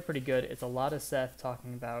 They're pretty good. It's a lot of Seth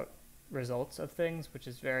talking about results of things, which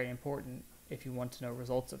is very important if you want to know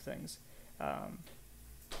results of things.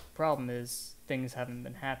 Problem is, things haven't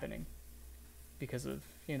been happening because of,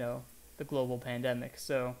 the global pandemic.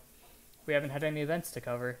 So we haven't had any events to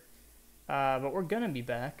cover. But we're going to be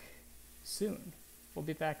back soon. We'll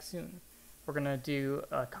be back soon. We're going to do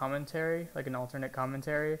a commentary, like an alternate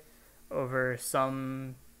commentary, over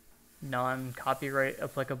some non-copyright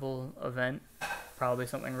applicable event, probably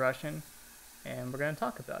something Russian, and we're going to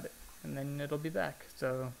talk about it, and then it'll be back.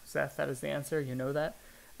 So, Seth, that is the answer. You know that.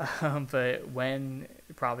 But when?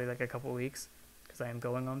 Probably like a couple weeks, because I am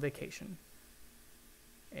going on vacation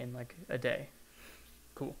in like a day.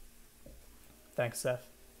 Cool. Thanks, Seth.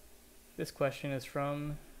 This question is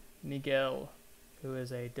from Miguel, who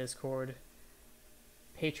is a Discord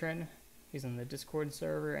patron. He's in the Discord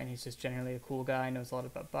server, and he's just generally a cool guy, knows a lot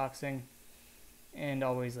about boxing, and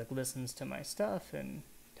always like listens to my stuff and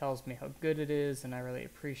tells me how good it is, and I really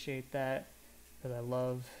appreciate that, because I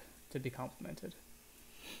love to be complimented.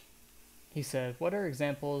 He said, what are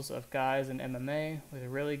examples of guys in MMA with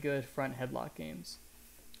really good front headlock games?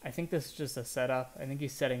 I think this is just a setup. I think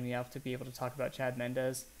he's setting me up to be able to talk about Chad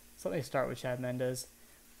Mendes. So let me start with Chad Mendes.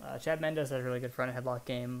 Chad Mendes has a really good front headlock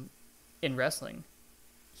game in wrestling.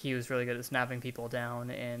 He was really good at snapping people down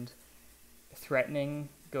and threatening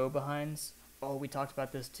go-behinds. Oh, we talked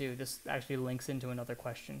about this too. This actually links into another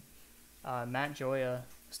question. Matt Joya,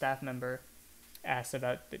 staff member, asked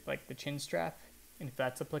about the chin strap and if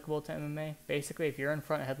that's applicable to MMA. Basically, if you're in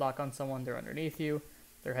front headlock on someone, they're underneath you,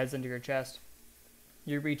 their head's under your chest,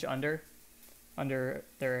 you reach under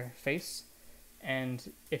their face,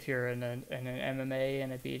 and if you're in an MMA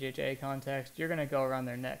and a BJJ context, you're going to go around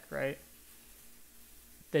their neck, right?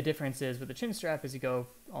 The difference is with the chin strap is you go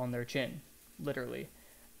on their chin, literally.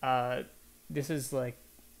 This is like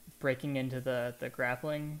breaking into the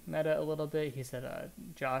grappling meta a little bit. He said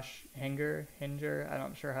Josh Hinger, I'm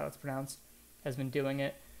not sure how it's pronounced, has been doing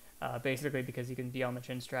it. Basically because you can be on the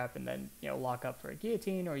chin strap and then lock up for a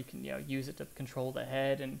guillotine, or you can use it to control the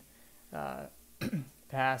head and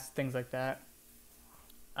pass, things like that.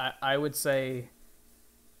 I would say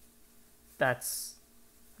that's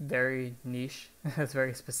very niche. That's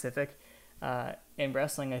very specific. In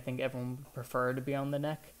wrestling, I think everyone would prefer to be on the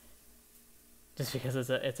neck, just because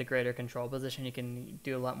it's a greater control position. You can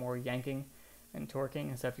do a lot more yanking and torquing.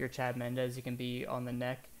 And so if you're Chad Mendes, you can be on the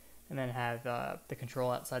neck and then have the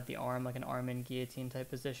control outside the arm, like an arm in guillotine type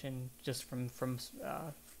position, just from front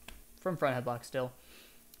headlock still.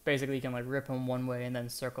 Basically, you can like rip him one way and then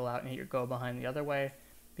circle out and hit your go behind the other way.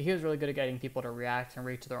 But he was really good at getting people to react and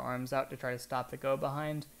reach their arms out to try to stop the go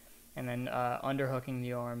behind, and then underhooking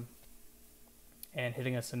the arm and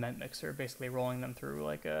hitting a cement mixer, basically rolling them through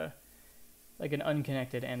like an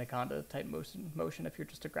unconnected anaconda type motion if you're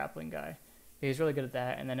just a grappling guy. He's really good at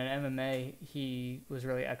that. And then in MMA, he was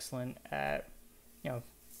really excellent at,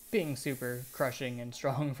 being super crushing and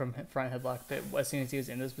strong from front headlock. But as soon as he was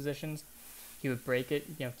in those positions, he would break it,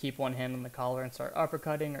 keep one hand on the collar and start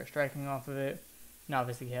uppercutting or striking off of it. And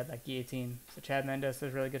obviously he had that guillotine. So Chad Mendes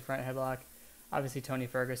has really good front headlock. Obviously Tony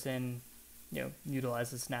Ferguson,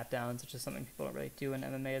 utilizes snap downs, which is something people don't really do in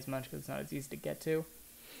MMA as much because it's not as easy to get to.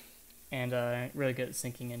 And really good at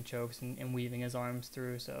sinking in chokes and weaving his arms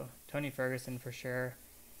through. So Tony Ferguson for sure.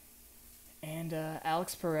 And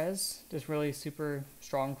Alex Perez, just really super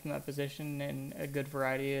strong from that position and a good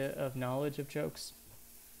variety of knowledge of chokes.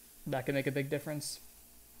 That can make a big difference.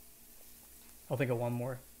 I'll think of one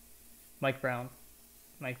more. Mike Brown.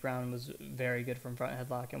 Mike Brown was very good from front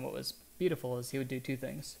headlock, and what was beautiful is he would do two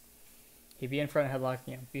things. He'd be in front headlock,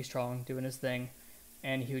 be strong, doing his thing,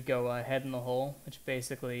 and he would go head in the hole, which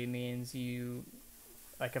basically means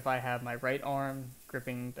if I have my right arm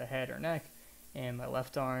gripping the head or neck, and my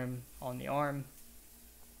left arm on the arm,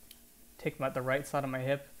 take the right side of my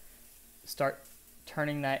hip, start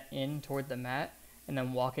turning that in toward the mat, and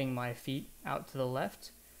then walking my feet out to the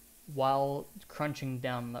left while crunching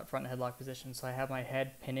down in that front headlock position. So I have my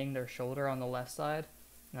head pinning their shoulder on the left side,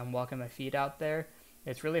 and I'm walking my feet out there.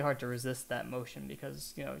 It's really hard to resist that motion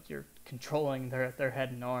because, you're controlling their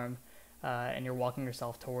head and arm, and you're walking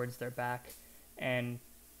yourself towards their back. And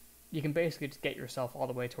you can basically just get yourself all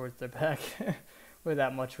the way towards their back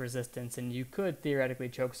without much resistance, and you could theoretically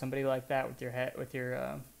choke somebody like that with your head, with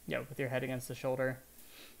your head against the shoulder.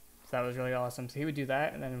 So that was really awesome. So he would do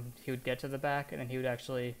that, and then he would get to the back, and then he would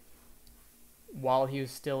actually, while he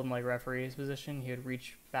was still in like referee's position, he would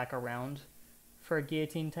reach back around for a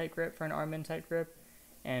guillotine type grip, for an arm in type grip,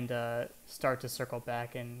 and start to circle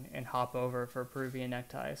back and hop over for a Peruvian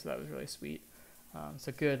necktie. So that was really sweet.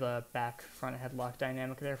 So good back front headlock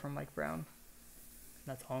dynamic there from Mike Brown.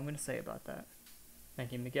 That's all I'm going to say about that.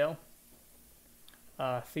 Thank you, Miguel.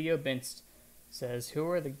 Theo Binst says, who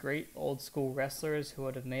are the great old school wrestlers who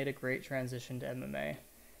would have made a great transition to MMA?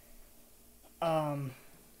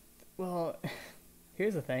 Well,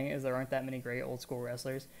 here's the thing, is there aren't that many great old school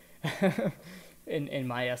wrestlers, in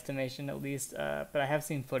my estimation at least, but I have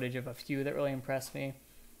seen footage of a few that really impressed me.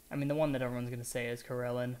 I mean, the one that everyone's going to say is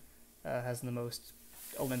Karelin, has the most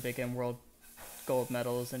Olympic and world gold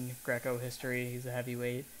medals in Greco history. He's a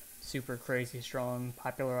heavyweight, super crazy strong,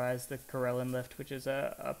 popularized the Karelin lift, which is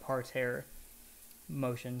a parterre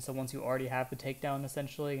motion. So once you already have the takedown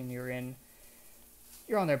essentially, and you're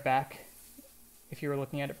on their back, if you were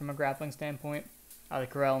looking at it from a grappling standpoint, the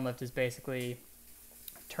Karelin lift is basically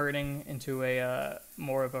turning into a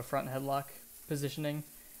more of a front headlock positioning,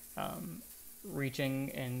 reaching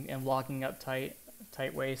and locking up tight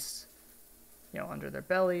waist, under their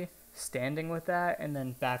belly, standing with that, and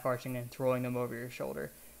then back arching and throwing them over your shoulder,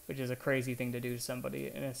 which is a crazy thing to do to somebody,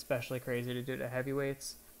 and especially crazy to do to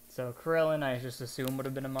heavyweights. So Karelin, I just assume, would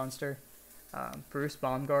have been a monster. Bruce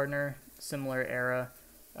Baumgartner, similar era.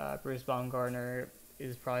 Bruce Baumgartner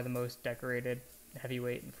is probably the most decorated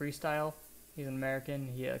heavyweight in freestyle. He's an American.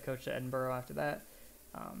 He coached at Edinburgh after that.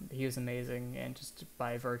 He was amazing, and just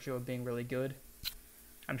by virtue of being really good,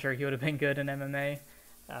 I'm sure he would have been good in MMA.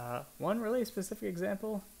 One really specific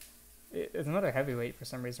example is another heavyweight for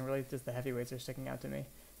some reason. Really, just the heavyweights are sticking out to me.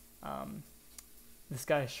 This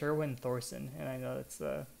guy Sherwin Thorson, and I know it's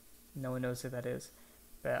no one knows who that is,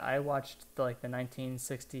 but I watched the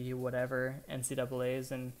 1960 whatever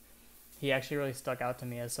NCAAs, and he actually really stuck out to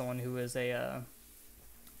me as someone who was an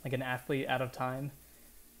athlete out of time,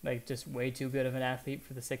 just way too good of an athlete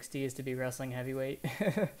for the 60s to be wrestling heavyweight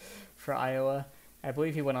for Iowa. I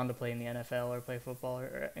believe he went on to play in the NFL or play football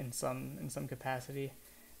or in some capacity,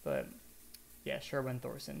 but yeah, Sherwin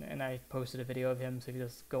Thorson, and I posted a video of him, so if you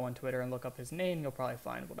just go on Twitter and look up his name, you'll probably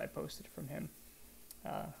find what I posted from him.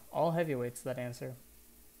 All heavyweights, that answer.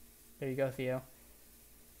 There you go, Theo.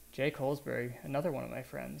 Jake Holsberg, another one of my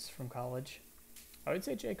friends from college. I would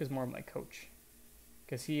say Jake was more of my coach,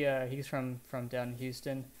 because he's from down in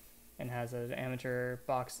Houston and has an amateur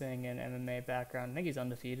boxing and MMA background. I think he's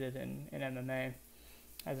undefeated in MMA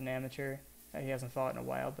as an amateur. He hasn't fought in a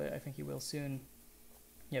while, but I think he will soon.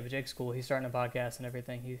 Yeah, but Jake's cool. He's starting a podcast and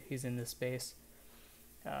everything. He's in this space.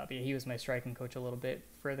 But yeah, he was my striking coach a little bit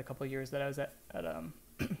for the couple of years that I was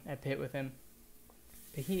at Pitt with him.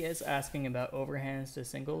 But he is asking about overhands to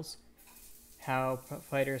singles, how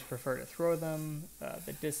fighters prefer to throw them,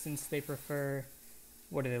 the distance they prefer,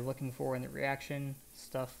 what are they looking for in the reaction,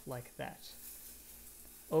 stuff like that.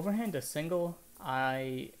 Overhand to single,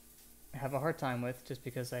 I have a hard time with, just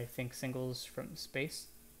because I think singles from space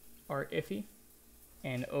are iffy,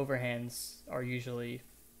 and overhands are usually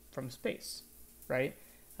from space, right?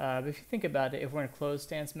 But if you think about it, if we're in a closed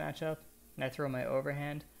stance matchup and I throw my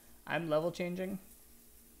overhand, I'm level changing,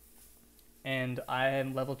 and I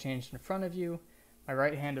am level changed in front of you. My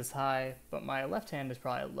right hand is high, but my left hand is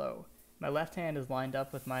probably low. My left hand is lined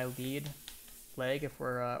up with my lead leg if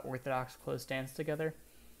we're orthodox closed stance together,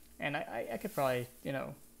 and I could probably,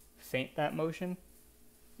 feint that motion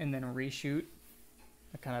and then reshoot.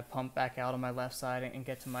 I kind of pump back out on my left side and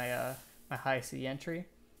get to my my high C entry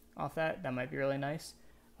off that. That might be really nice.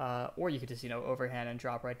 Or you could just, overhand and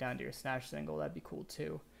drop right down to your snatch single. That'd be cool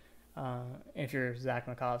too. If you're Zach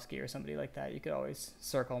Makovsky or somebody like that, you could always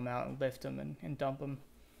circle them out and lift them and dump them,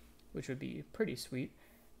 which would be pretty sweet.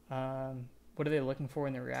 What are they looking for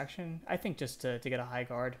in the reaction? I think just to get a high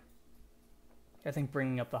guard. I think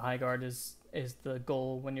bringing up the high guard is the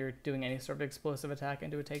goal when you're doing any sort of explosive attack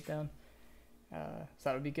into a takedown. So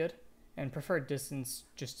that would be good. And preferred distance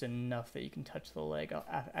just enough that you can touch the leg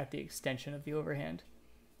at the extension of the overhand,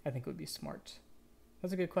 I think would be smart.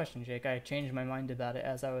 That's a good question, Jake. I changed my mind about it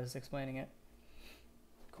as I was explaining it.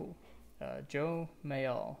 Cool. Joe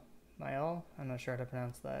Mayall. Mayall? I'm not sure how to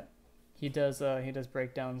pronounce that. He does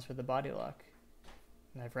breakdowns for the Body Lock,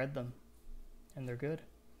 and I've read them, and they're good.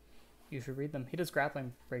 You should read them. He does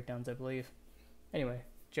grappling breakdowns, I believe. Anyway,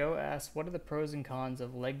 Joe asks, what are the pros and cons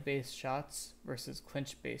of leg-based shots versus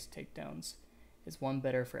clinch-based takedowns? Is one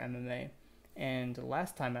better for MMA? And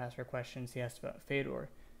last time I asked her questions, he asked about Fedor,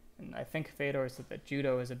 and I think Fedor said that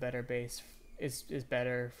judo is a better base is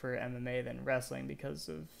better for MMA than wrestling because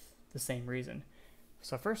of the same reason.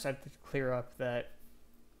 So first I have to clear up that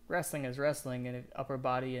wrestling is wrestling, and upper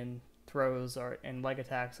body and throws are and leg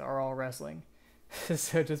attacks are all wrestling.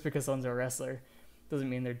 So just because someone's a wrestler doesn't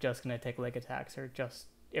mean they're just going to take leg attacks, or just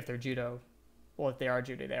if they're judo. Well, if they are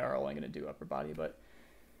judo, they are only going to do upper body, but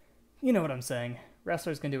you know what I'm saying.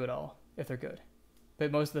 Wrestlers can do it all if they're good.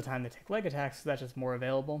 But most of the time they take leg attacks, so that's just more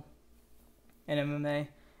available in MMA,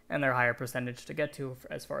 and they're higher percentage to get to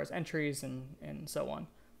as far as entries and so on.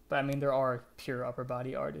 But I mean, there are pure upper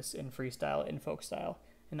body artists in freestyle, in folk style,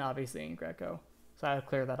 and obviously in Greco. So I have to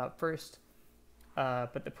clear that up first.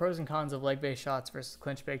 But the pros and cons of leg-based shots versus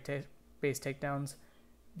clinch-based takedowns,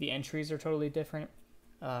 the entries are totally different.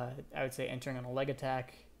 I would say entering on a leg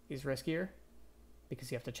attack is riskier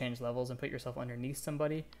because you have to change levels and put yourself underneath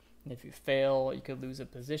somebody. And if you fail, you could lose a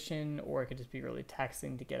position, or it could just be really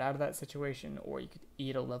taxing to get out of that situation, or you could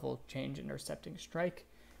eat a level change intercepting strike.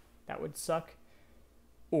 That would suck.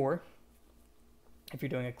 Or if you're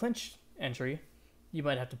doing a clinch entry, you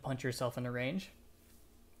might have to punch yourself in a range,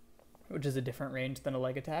 which is a different range than a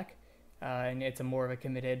leg attack. And it's a more of a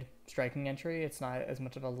committed striking entry. It's not as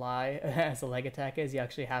much of a lie as a leg attack is. You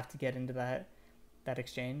actually have to get into that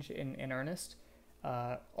exchange in earnest.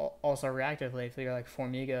 Also reactively, if you're like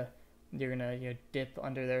Formiga, you're gonna dip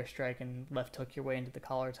under their strike and left hook your way into the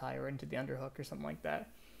collar tie or into the underhook or something like that.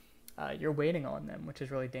 You're waiting on them, which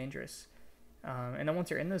is really dangerous. And then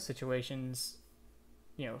once you're in those situations,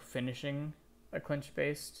 finishing a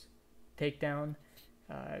clinch-based takedown,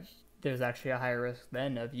 there's actually a higher risk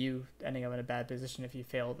then of you ending up in a bad position if you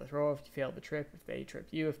fail the throw, if you fail the trip, if they trip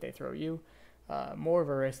you, if they throw you. More of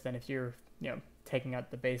a risk than if you're taking out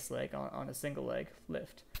the base leg on a single leg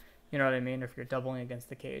lift. You know what I mean? Or if you're doubling against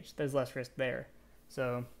the cage, there's less risk there.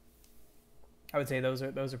 So I would say those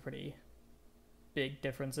are pretty big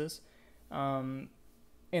differences. And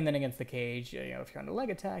then against the cage, if you're on a leg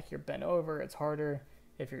attack, you're bent over, it's harder.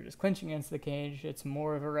 If you're just clinching against the cage, it's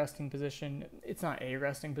more of a resting position. It's not a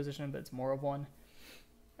resting position, but it's more of one.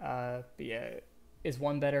 But yeah, is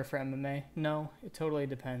one better for MMA? No, it totally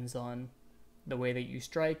depends on the way that you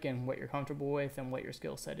strike and what you're comfortable with and what your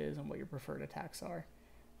skill set is and what your preferred attacks are.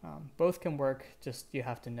 Both can work, just you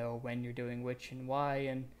have to know when you're doing which and why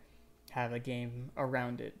and have a game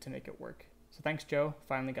around it to make it work. So thanks, Joe.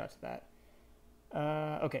 Finally got to that.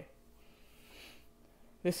 Okay.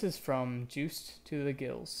 This is from Juiced to the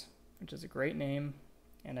Gills, which is a great name,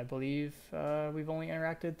 and I believe we've only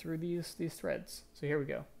interacted through these threads. So here we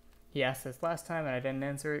go. He asked this last time, and I didn't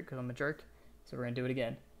answer it because I'm a jerk, so we're going to do it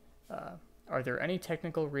again. Are there any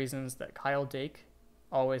technical reasons that Kyle Dake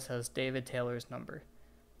always has David Taylor's number?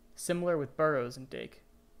 Similar with Burroughs and Dake.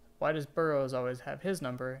 Why does Burroughs always have his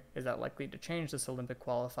number? Is that likely to change this Olympic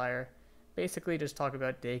qualifier? Basically, just talk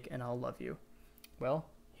about Dake and I'll love you. Well,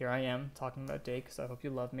 here I am talking about Dake, so I hope you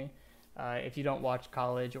love me. If you don't watch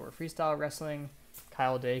college or freestyle wrestling,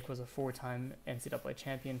 Kyle Dake was a 4-time NCAA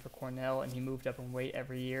champion for Cornell, and he moved up in weight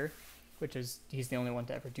every year, he's the only one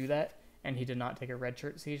to ever do that, and he did not take a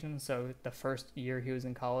redshirt season, so the first year he was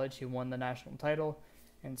in college, he won the national title,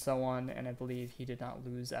 and so on, and I believe he did not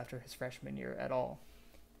lose after his freshman year at all.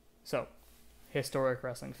 So, historic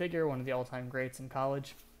wrestling figure, one of the all-time greats in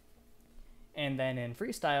college. And then in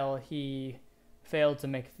freestyle, he failed to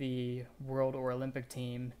make the world or Olympic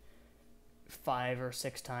team 5 or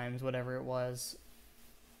 6 times, whatever it was.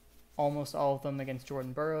 Almost all of them against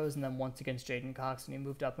Jordan Burroughs, and then once against Jaden Cox, and he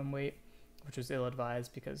moved up in weight, which was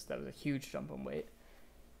ill-advised because that was a huge jump in weight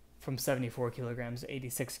from 74 kilograms to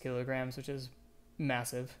 86 kilograms, which is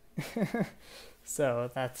massive.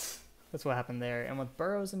 So that's what happened there. And with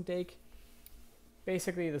Burroughs and Dake,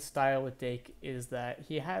 basically the style with Dake is that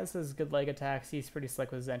he has his good leg attacks, he's pretty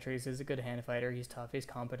slick with his entries, he's a good hand fighter, he's tough, he's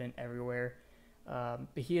competent everywhere, but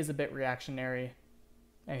he is a bit reactionary,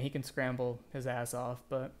 and he can scramble his ass off,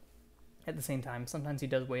 but at the same time, sometimes he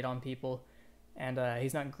does wait on people, and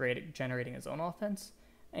he's not great at generating his own offense,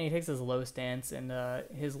 and he takes his low stance, and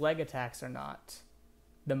his leg attacks are not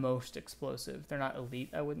the most explosive. They're not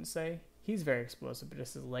elite, I wouldn't say. He's very explosive, but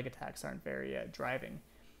just his leg attacks aren't very driving.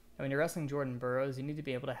 And when you're wrestling Jordan Burroughs, you need to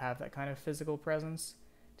be able to have that kind of physical presence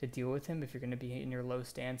to deal with him if you're going to be in your low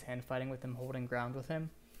stance, hand fighting with him, holding ground with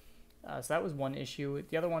him. So that was one issue.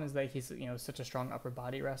 The other one is that he's such a strong upper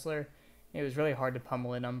body wrestler. It was really hard to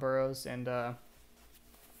pummel in on Burroughs, and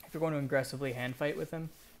if you're going to aggressively hand fight with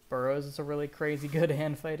him, Burroughs is a really crazy good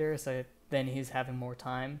hand fighter, so then he's having more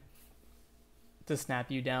time to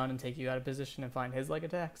snap you down and take you out of position and find his leg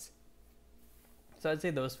attacks. So I'd say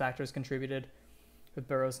those factors contributed. with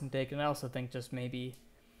Burroughs and Dake. And I also think just maybe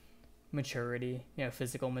maturity,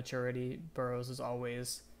 physical maturity. Burroughs is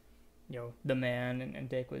always, the man, and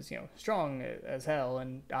Dake was, strong as hell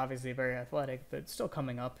and obviously very athletic, but still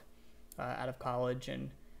coming up out of college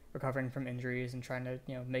and recovering from injuries and trying to,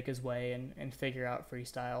 make his way and figure out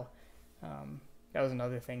freestyle. That was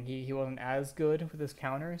another thing. He wasn't as good with his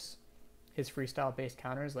counters, his freestyle-based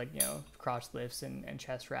counters, like, crotch lifts and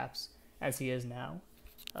chest wraps, as he is now.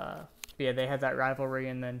 But yeah, they had that rivalry,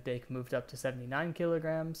 and then Dake moved up to 79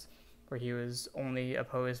 kilograms, where he was only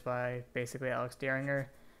opposed by basically Alex Dieringer,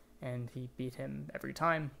 and he beat him every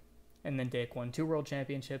time. And then Dake won 2 world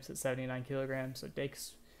championships at 79 kilograms, so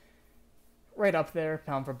Dake's right up there,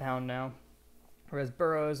 pound for pound now. Whereas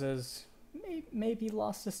Burroughs has maybe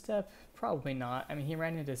lost a step, probably not. I mean, he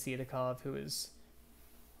ran into Sidakov, who is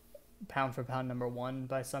pound for pound number 1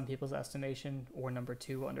 by some people's estimation, or number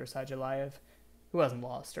 2 under Sajalayev, who hasn't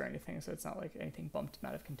lost or anything, so it's not like anything bumped him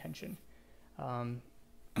out of contention.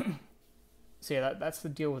 So yeah, that's the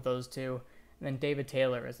deal with those two. And then David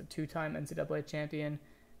Taylor is a 2-time NCAA champion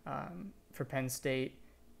for Penn State.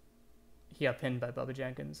 He got pinned by Bubba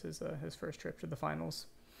Jenkins his first trip to the finals.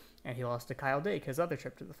 And he lost to Kyle Dake, his other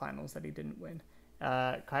trip to the finals that he didn't win.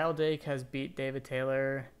 Kyle Dake has beat David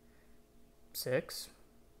Taylor 6,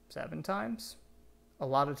 7 times. A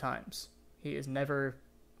lot of times. He never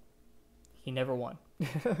won.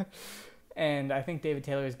 And I think David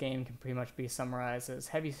Taylor's game can pretty much be summarized as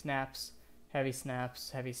heavy snaps, heavy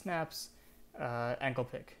snaps, heavy snaps, ankle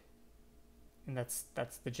pick. And that's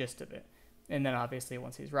the gist of it. And then obviously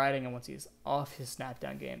once he's riding and once he's off his snap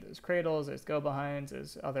down game, there's cradles, there's go behinds,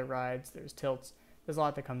 there's other rides, there's tilts. There's a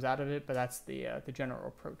lot that comes out of it, but that's the general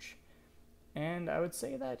approach. And I would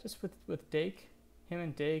say that just with Dake, him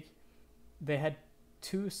and Dake, they had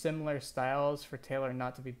 2 similar styles for Taylor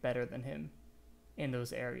not to be better than him in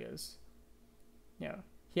those areas.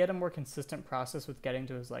 He had a more consistent process with getting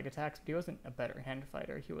to his leg attacks, but he wasn't a better hand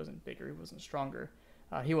fighter. He wasn't bigger. He wasn't stronger.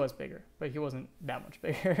 He was bigger, but he wasn't that much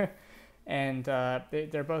bigger. And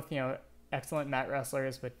they're both, excellent mat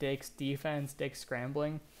wrestlers, but Dake's defense, Dake's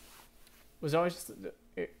scrambling was always just,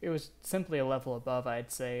 it was simply a level above,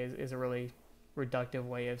 I'd say, is a really reductive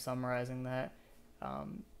way of summarizing that.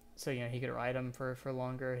 So, he could ride him for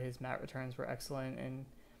longer. His mat returns were excellent. And,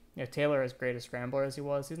 Taylor, as great a scrambler as he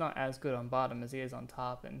was, he's not as good on bottom as he is on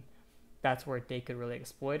top. And that's where Dake could really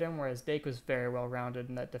exploit him, whereas Dake was very well-rounded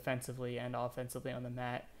in that defensively and offensively on the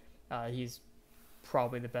mat. He's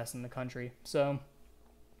probably the best in the country. So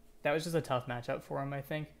that was just a tough matchup for him, I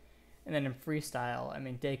think. And then in freestyle, I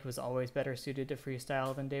mean, Dake was always better suited to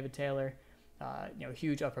freestyle than David Taylor.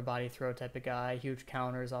 Huge upper body throw type of guy, huge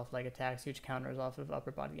counters off leg attacks, huge counters off of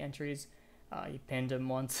upper body entries. He pinned him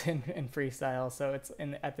once in freestyle, so it's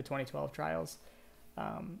at the 2012 trials.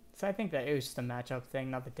 So I think that it was just a matchup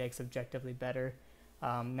thing, not that Dake's objectively better.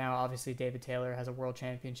 Now, obviously, David Taylor has a world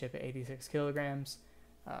championship at 86 kilograms.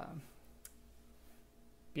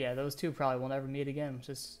 Yeah, those two probably will never meet again, which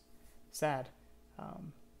is sad.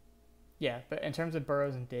 But in terms of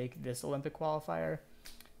Burroughs and Dake, this Olympic qualifier,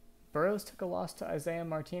 Burroughs took a loss to Isaiah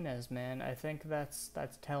Martinez, man. I think that's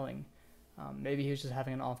telling. Maybe he was just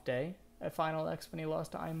having an off day at Final X when he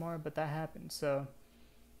lost to Aymar, but that happened. So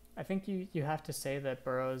I think you have to say that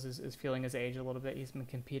Burroughs is feeling his age a little bit. He's been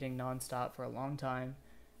competing nonstop for a long time.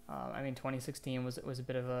 2016 was a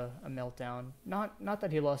bit of a meltdown. Not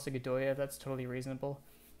that he lost to Godoyev. That's totally reasonable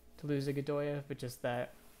to lose to Godoyev, but just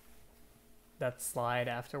that slide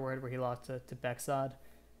afterward where he lost to Beksad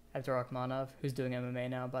after Akhmanov, who's doing MMA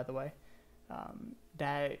now, by the way.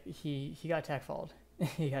 That he got tech-falled.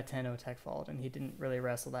 He got 10-0 tech-falled, and he didn't really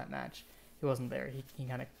wrestle that match. He wasn't there. He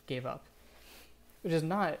kind of gave up, which is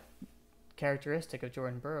not characteristic of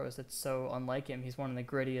Jordan Burroughs. It's so unlike him. He's one of the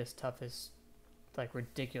grittiest, toughest, like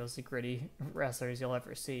ridiculously gritty wrestlers you'll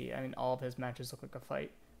ever see. I mean, all of his matches look like a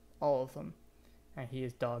fight. All of them. And he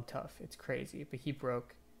is dog tough. It's crazy. But he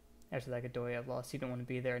broke after that Godoyev loss. He didn't want to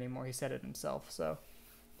be there anymore. He said it himself. So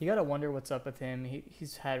you got to wonder what's up with him.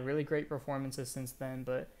 He's had really great performances since then,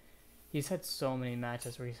 but he's had so many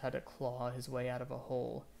matches where he's had to claw his way out of a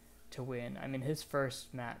hole to win. I mean, his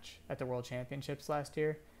first match at the World Championships last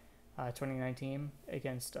year, 2019,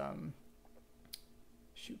 against,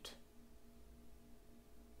 it's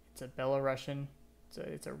a Belarusian,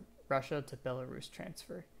 it's a Russia to Belarus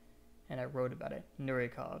transfer, and I wrote about it,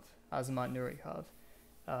 Aljamain Nurikov.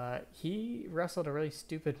 He wrestled a really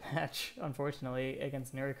stupid match, unfortunately,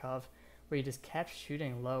 against Nurikov, where he just kept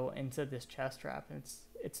shooting low into this chest trap, and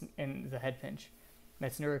it's in the head pinch.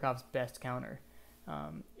 That's Nurikov's best counter.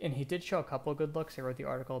 And he did show a couple of good looks. I wrote the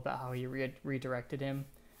article about how he redirected him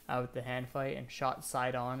out with the hand fight and shot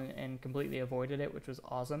side on and completely avoided it, which was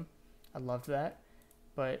awesome. I loved that.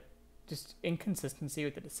 But just inconsistency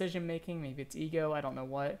with the decision making, maybe it's ego, I don't know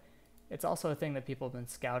what. It's also a thing that people have been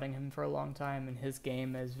scouting him for a long time, and his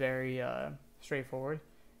game is very straightforward.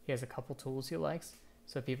 He has a couple tools he likes,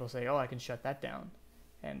 so people say, oh, I can shut that down,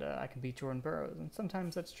 and I can beat Jordan Burroughs. And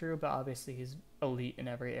sometimes that's true, but obviously he's elite in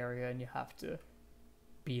every area, and you have to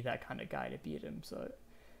be that kind of guy to beat him. So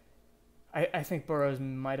I think Burroughs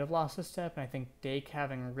might have lost a step, and I think Dake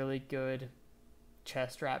having really good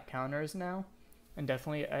chest wrap counters now, and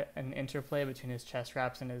definitely an interplay between his chest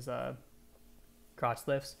wraps and his crotch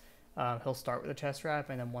lifts. He'll start with a chest wrap,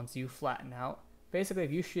 and then once you flatten out, basically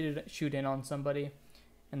if you shoot in on somebody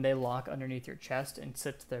and they lock underneath your chest and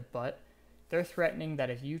sit to their butt, they're threatening that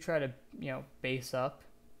if you try to, base up,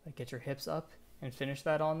 like get your hips up and finish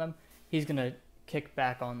that on them, he's going to kick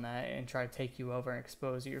back on that and try to take you over and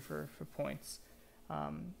expose you for points.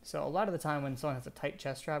 So a lot of the time when someone has a tight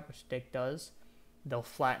chest wrap, which Dake does, they'll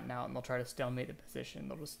flatten out and they'll try to stalemate the position.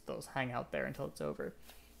 They'll just hang out there until it's over.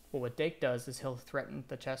 But what Dake does is he'll threaten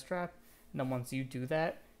the chest wrap, and then once you do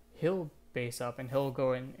that, he'll base up and he'll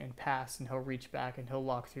go in and pass, and he'll reach back and he'll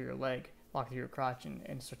lock through your leg, lock through your crotch,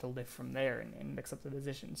 and start to lift from there and mix up the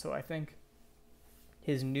position. So I think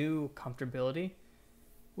his new comfortability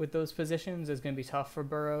with those positions is going to be tough for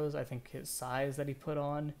Burroughs. I think his size that he put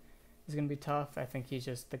on is going to be tough. I think he's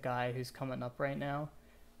just the guy who's coming up right now.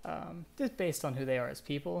 Just based on who they are as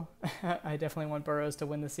people, I definitely want Burroughs to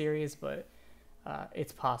win the series, but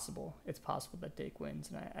it's possible. It's possible that Dake wins,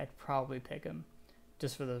 and I'd probably pick him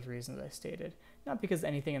just for those reasons I stated. Not because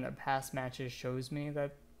anything in their past matches shows me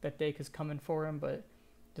that Dake is coming for him, but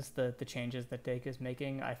just the changes that Dake is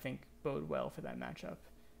making, I think, bode well for that matchup.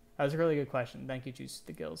 That was a really good question. Thank you, Juice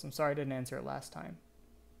the Gills. I'm sorry I didn't answer it last time,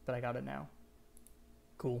 but I got it now.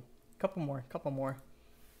 Cool. Couple more.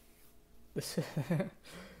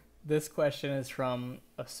 This question is from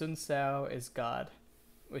A Sun Sao is God,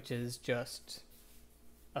 which is just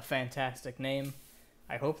a fantastic name.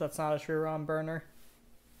 I hope that's not a Shriram burner,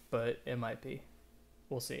 but it might be.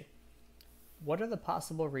 We'll see. What are the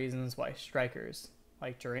possible reasons why strikers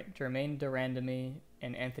like Germaine Durandamy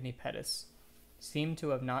and Anthony Pettis seem to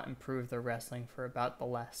have not improved their wrestling for about the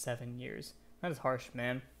last 7 years? That is harsh,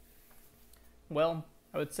 man. Well,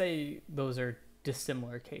 I would say those are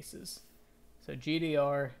dissimilar cases. So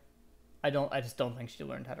GDR, I just don't think she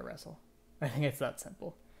learned how to wrestle. I think it's that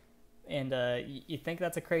simple. And you think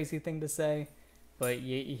that's a crazy thing to say, but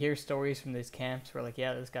you hear stories from these camps where, like,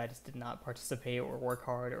 yeah, this guy just did not participate or work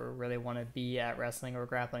hard or really want to be at wrestling or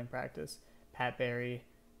grappling practice. Pat Barry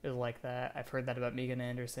is like that. I've heard that about Megan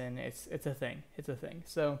Anderson. It's a thing. It's a thing.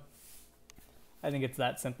 So I think it's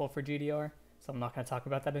that simple for GDR, so I'm not going to talk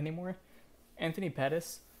about that anymore. Anthony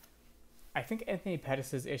Pettis, I think Anthony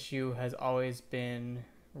Pettis' issue has always been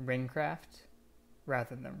ring craft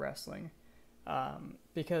rather than wrestling.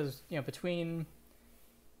 Because, between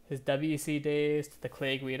his WEC days to the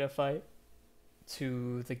Clay Guida fight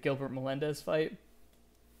to the Gilbert Melendez fight,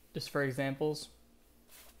 just for examples,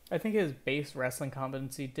 I think his base wrestling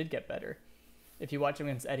competency did get better. If you watch him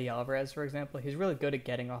against Eddie Alvarez, for example, he's really good at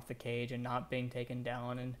getting off the cage and not being taken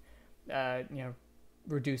down and,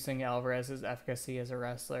 reducing Alvarez's efficacy as a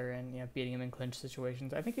wrestler and, beating him in clinch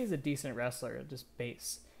situations. I think he's a decent wrestler, just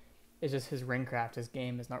base. It's just his ring craft, his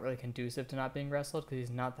game is not really conducive to not being wrestled because he's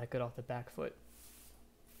not that good off the back foot.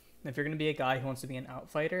 If you're going to be a guy who wants to be an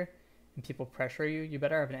outfighter and people pressure you, you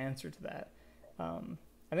better have an answer to that.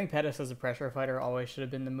 I think Pettis as a pressure fighter always should have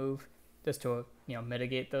been the move, just to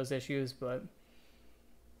mitigate those issues, but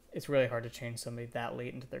it's really hard to change somebody that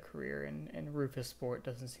late into their career, and Rufus Sport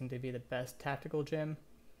doesn't seem to be the best tactical gym.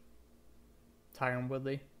 Tyron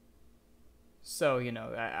Woodley. So,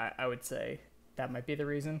 I would say that might be the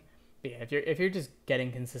reason. But yeah, if you're just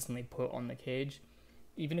getting consistently put on the cage,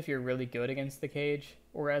 even if you're really good against the cage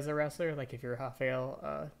or as a wrestler, like if you're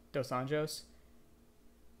Rafael Dos Anjos,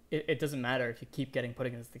 it doesn't matter if you keep getting put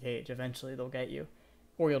against the cage. Eventually they'll get you.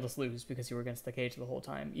 Or you'll just lose because you were against the cage the whole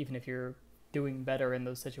time, even if you're doing better in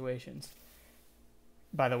those situations.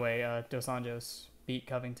 By the way, Dos Anjos beat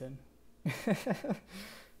Covington.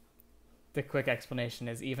 The quick explanation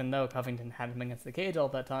is, even though Covington had him against the cage all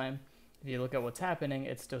that time, if you look at what's happening,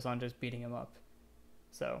 it's Dos Anjos beating him up.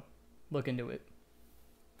 So, look into it.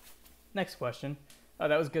 Next question. Oh,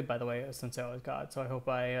 that was good, by the way, since I was God. So I hope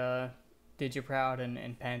I did you proud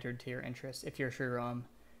and pandered to your interests, if you're Shriram.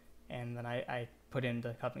 And then I put in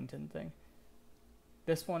the Covington thing.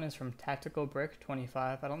 This one is from Tactical Brick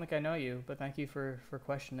 25. I don't think I know you, but thank you for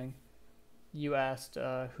questioning. You asked,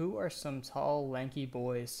 who are some tall, lanky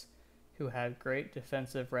boys who have great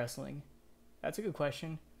defensive wrestling? That's a good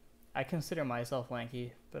question. I consider myself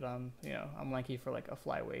lanky, but I'm lanky for like a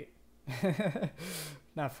flyweight,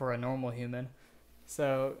 not for a normal human.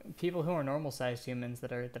 So people who are normal sized humans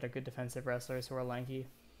that are good defensive wrestlers who are lanky,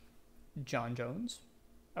 John Jones,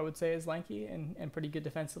 I would say is lanky and pretty good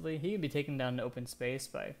defensively. He can be taken down in open space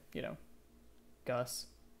by, Gus.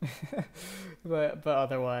 but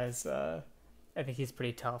otherwise, I think he's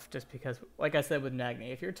pretty tough just because, like I said with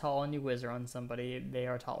Nagny, if you're tall and you whizzer on somebody, they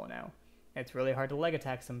are tall now. It's really hard to leg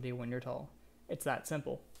attack somebody when you're tall. It's that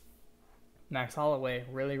simple. Max Holloway,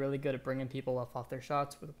 really, really good at bringing people up off their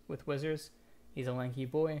shots with whizzers. He's a lanky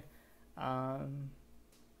boy.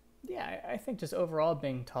 Yeah, I think just overall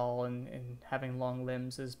being tall and having long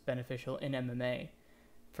limbs is beneficial in MMA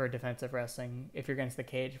for defensive wrestling. If you're against the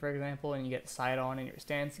cage, for example, and you get side on in your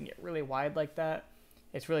stance and get really wide like that,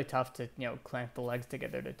 it's really tough to, clamp the legs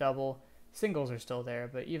together to double. Singles are still there,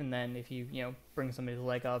 but even then, if you, bring somebody's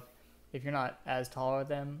leg up, if you're not as taller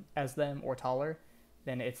as them or taller,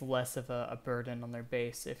 then it's less of a burden on their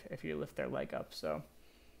base if you lift their leg up. So,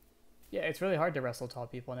 yeah, it's really hard to wrestle tall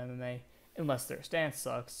people in MMA unless their stance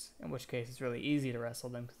sucks, in which case it's really easy to wrestle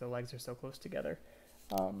them because their legs are so close together.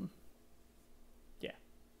 Yeah,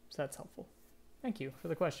 so that's helpful. Thank you for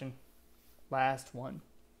the question. Last one.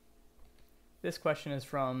 This question is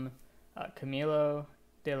from Camilo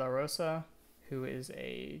De La Rosa, who is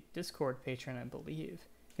a Discord patron, I believe.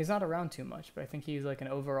 He's not around too much, but I think he's like an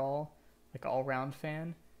overall, like all-round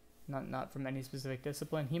fan, not from any specific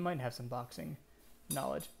discipline. He might have some boxing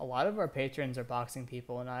knowledge. A lot of our patrons are boxing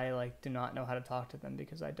people, and I do not know how to talk to them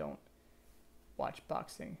because I don't watch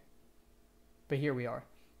boxing. But here we are.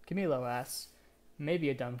 Camilo asks, maybe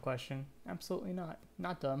a dumb question. Absolutely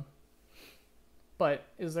not dumb. But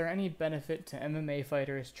is there any benefit to MMA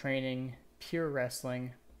fighters training pure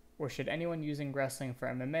wrestling, or should anyone using wrestling for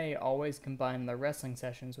MMA always combine their wrestling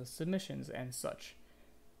sessions with submissions and such?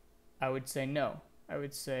 I would say no. I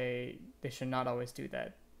would say they should not always do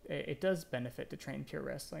that. It does benefit to train pure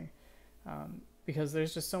wrestling because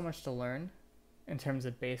there's just so much to learn in terms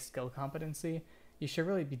of base skill competency. You should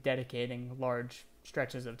really be dedicating large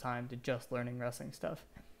stretches of time to just learning wrestling stuff.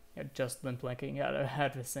 Just limp linking how to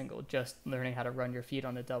have a single, just learning how to run your feet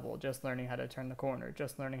on a double, just learning how to turn the corner,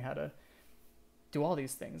 just learning how to do all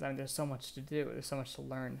these things. I mean, there's so much to do. There's so much to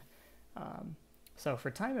learn. So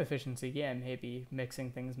for time efficiency, yeah, maybe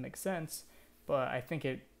mixing things makes sense, but I think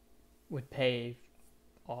it would pay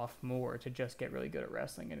off more to just get really good at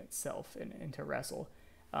wrestling in itself and to wrestle.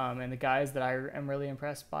 And the guys that I am really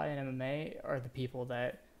impressed by in MMA are the people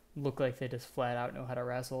that look like they just flat out know how to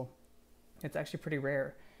wrestle. It's actually pretty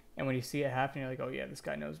rare. And when you see it happen, you're like, oh yeah, this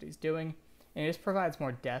guy knows what he's doing. And it just provides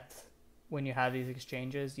more depth when you have these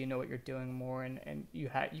exchanges. You know what you're doing more, and you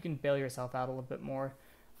can bail yourself out a little bit more.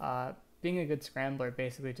 Being a good scrambler,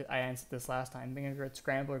 basically, I answered this last time, being a good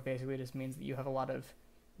scrambler basically just means that you have a lot of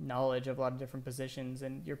knowledge of a lot of different positions,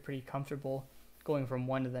 and you're pretty comfortable going from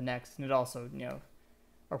one to the next. And it also,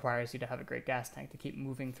 requires you to have a great gas tank to keep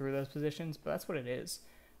moving through those positions, but that's what it is.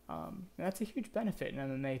 And that's a huge benefit in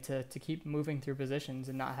MMA to keep moving through positions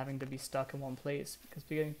and not having to be stuck in one place, because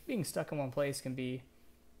being stuck in one place can be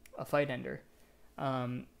a fight ender.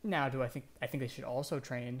 Now, I think they should also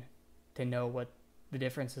train to know what the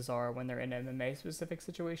differences are when they're in MMA specific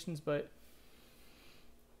situations, but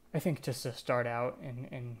I think just to start out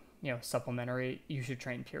and supplementary, you should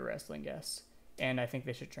train pure wrestling, yes. And I think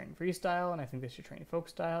they should train freestyle, and I think they should train folk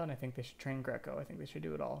style, and I think they should train Greco. I think they should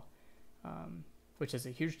do it all. Which is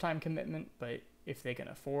a huge time commitment, but if they can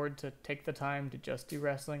afford to take the time to just do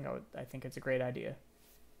wrestling, I think it's a great idea.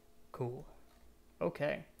 Cool.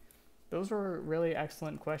 Okay. Those were really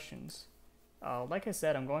excellent questions. Like I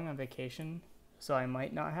said, I'm going on vacation, so I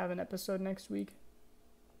might not have an episode next week.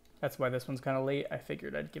 That's why this one's kind of late. I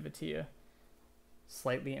figured I'd give it to you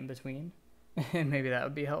slightly in between, and maybe that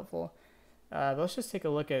would be helpful. But let's just take a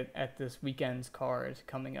look at this weekend's card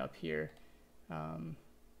coming up here.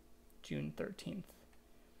 June 13th.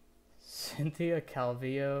 Cynthia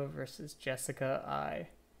Calvillo versus Jessica I.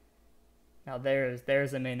 Now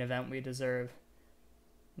there's a main event we deserve.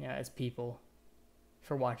 Yeah, as people,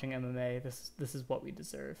 for watching MMA, this is what we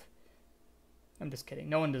deserve. I'm just kidding.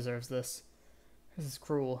 No one deserves this. This is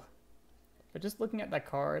cruel. But just looking at that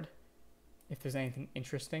card, if there's anything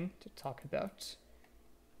interesting to talk about,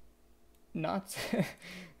 not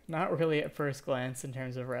really at first glance in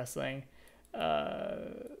terms of wrestling.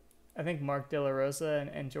 I think Mark De La Rosa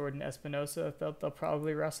and Jordan Espinosa, they'll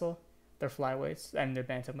probably wrestle. They're flyweights, and they're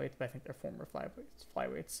bantamweights, but I think they're former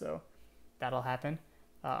flyweights, so that'll happen.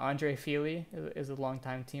 Andre Feely is a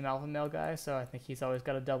longtime Team Alpha Male guy, so I think he's always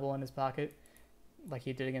got a double in his pocket, like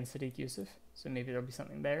he did against Sadiq Yusuf, so maybe there'll be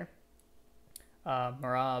something there.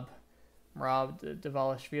 Marab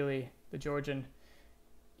Dvalishvili, the Georgian.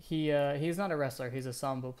 He's not a wrestler. He's a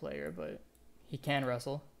sambo player, but he can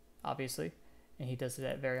wrestle, obviously, and he does it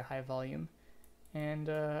at very high volume. And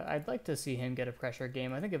I'd like to see him get a pressure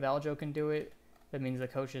game. I think if Aljo can do it, that means the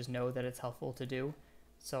coaches know that it's helpful to do.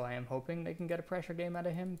 So I am hoping they can get a pressure game out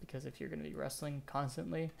of him, because if you're going to be wrestling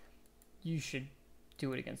constantly, you should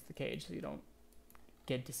do it against the cage so you don't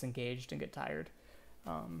get disengaged and get tired.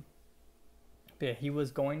 But yeah, he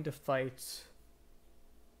was going to fight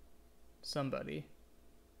somebody.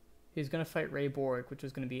 He's going to fight Ray Borg, which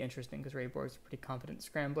was going to be interesting because Ray Borg's a pretty competent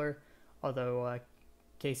scrambler, although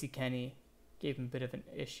Casey Kenny gave him a bit of an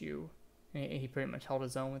issue. He pretty much held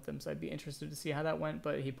his own with him, so I'd be interested to see how that went,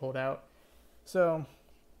 but he pulled out. So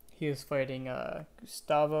he was fighting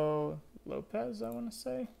Gustavo Lopez, I want to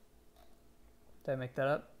say. Did I make that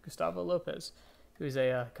up? Gustavo Lopez, who's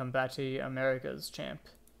a Combate Americas champ,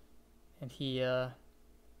 and he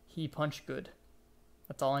punched good.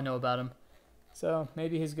 That's all I know about him. So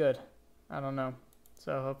maybe he's good. I don't know.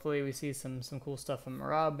 So hopefully we see some cool stuff from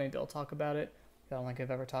Merab. Maybe I'll talk about it. I don't think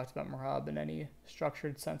I've ever talked about Merab in any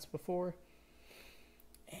structured sense before.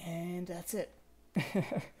 And that's it.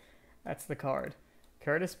 That's the card.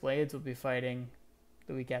 Curtis Blades will be fighting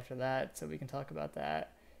the week after that, so we can talk about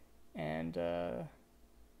that. And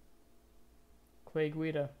Clay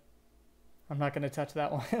Guida. I'm not going to touch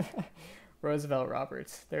that one. Roosevelt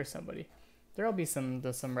Roberts. There's somebody. There'll be some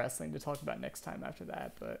wrestling to talk about next time after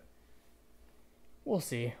that, but we'll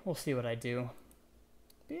see. We'll see what I do.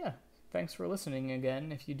 But yeah, thanks for listening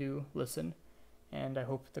again, if you do listen. And I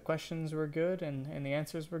hope the questions were good and the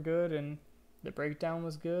answers were good and the breakdown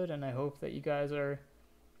was good, and I hope that you guys are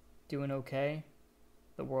doing okay.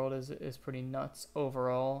 The world is pretty nuts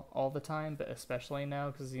overall all the time, but especially now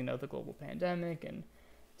because, you know, the global pandemic and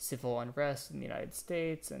civil unrest in the United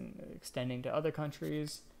States and extending to other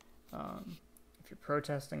countries. If you're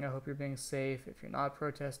protesting, I hope you're being safe. If you're not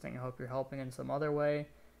protesting, I hope you're helping in some other way.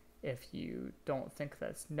 If you don't think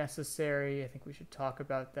that's necessary, I think we should talk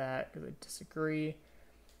about that because I disagree.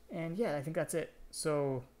 And yeah, I think that's it.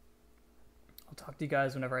 So I'll talk to you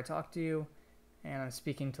guys whenever I talk to you. And I'm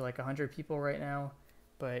speaking to like 100 people right now.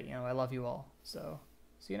 But, you know, I love you all. So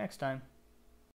see you next time.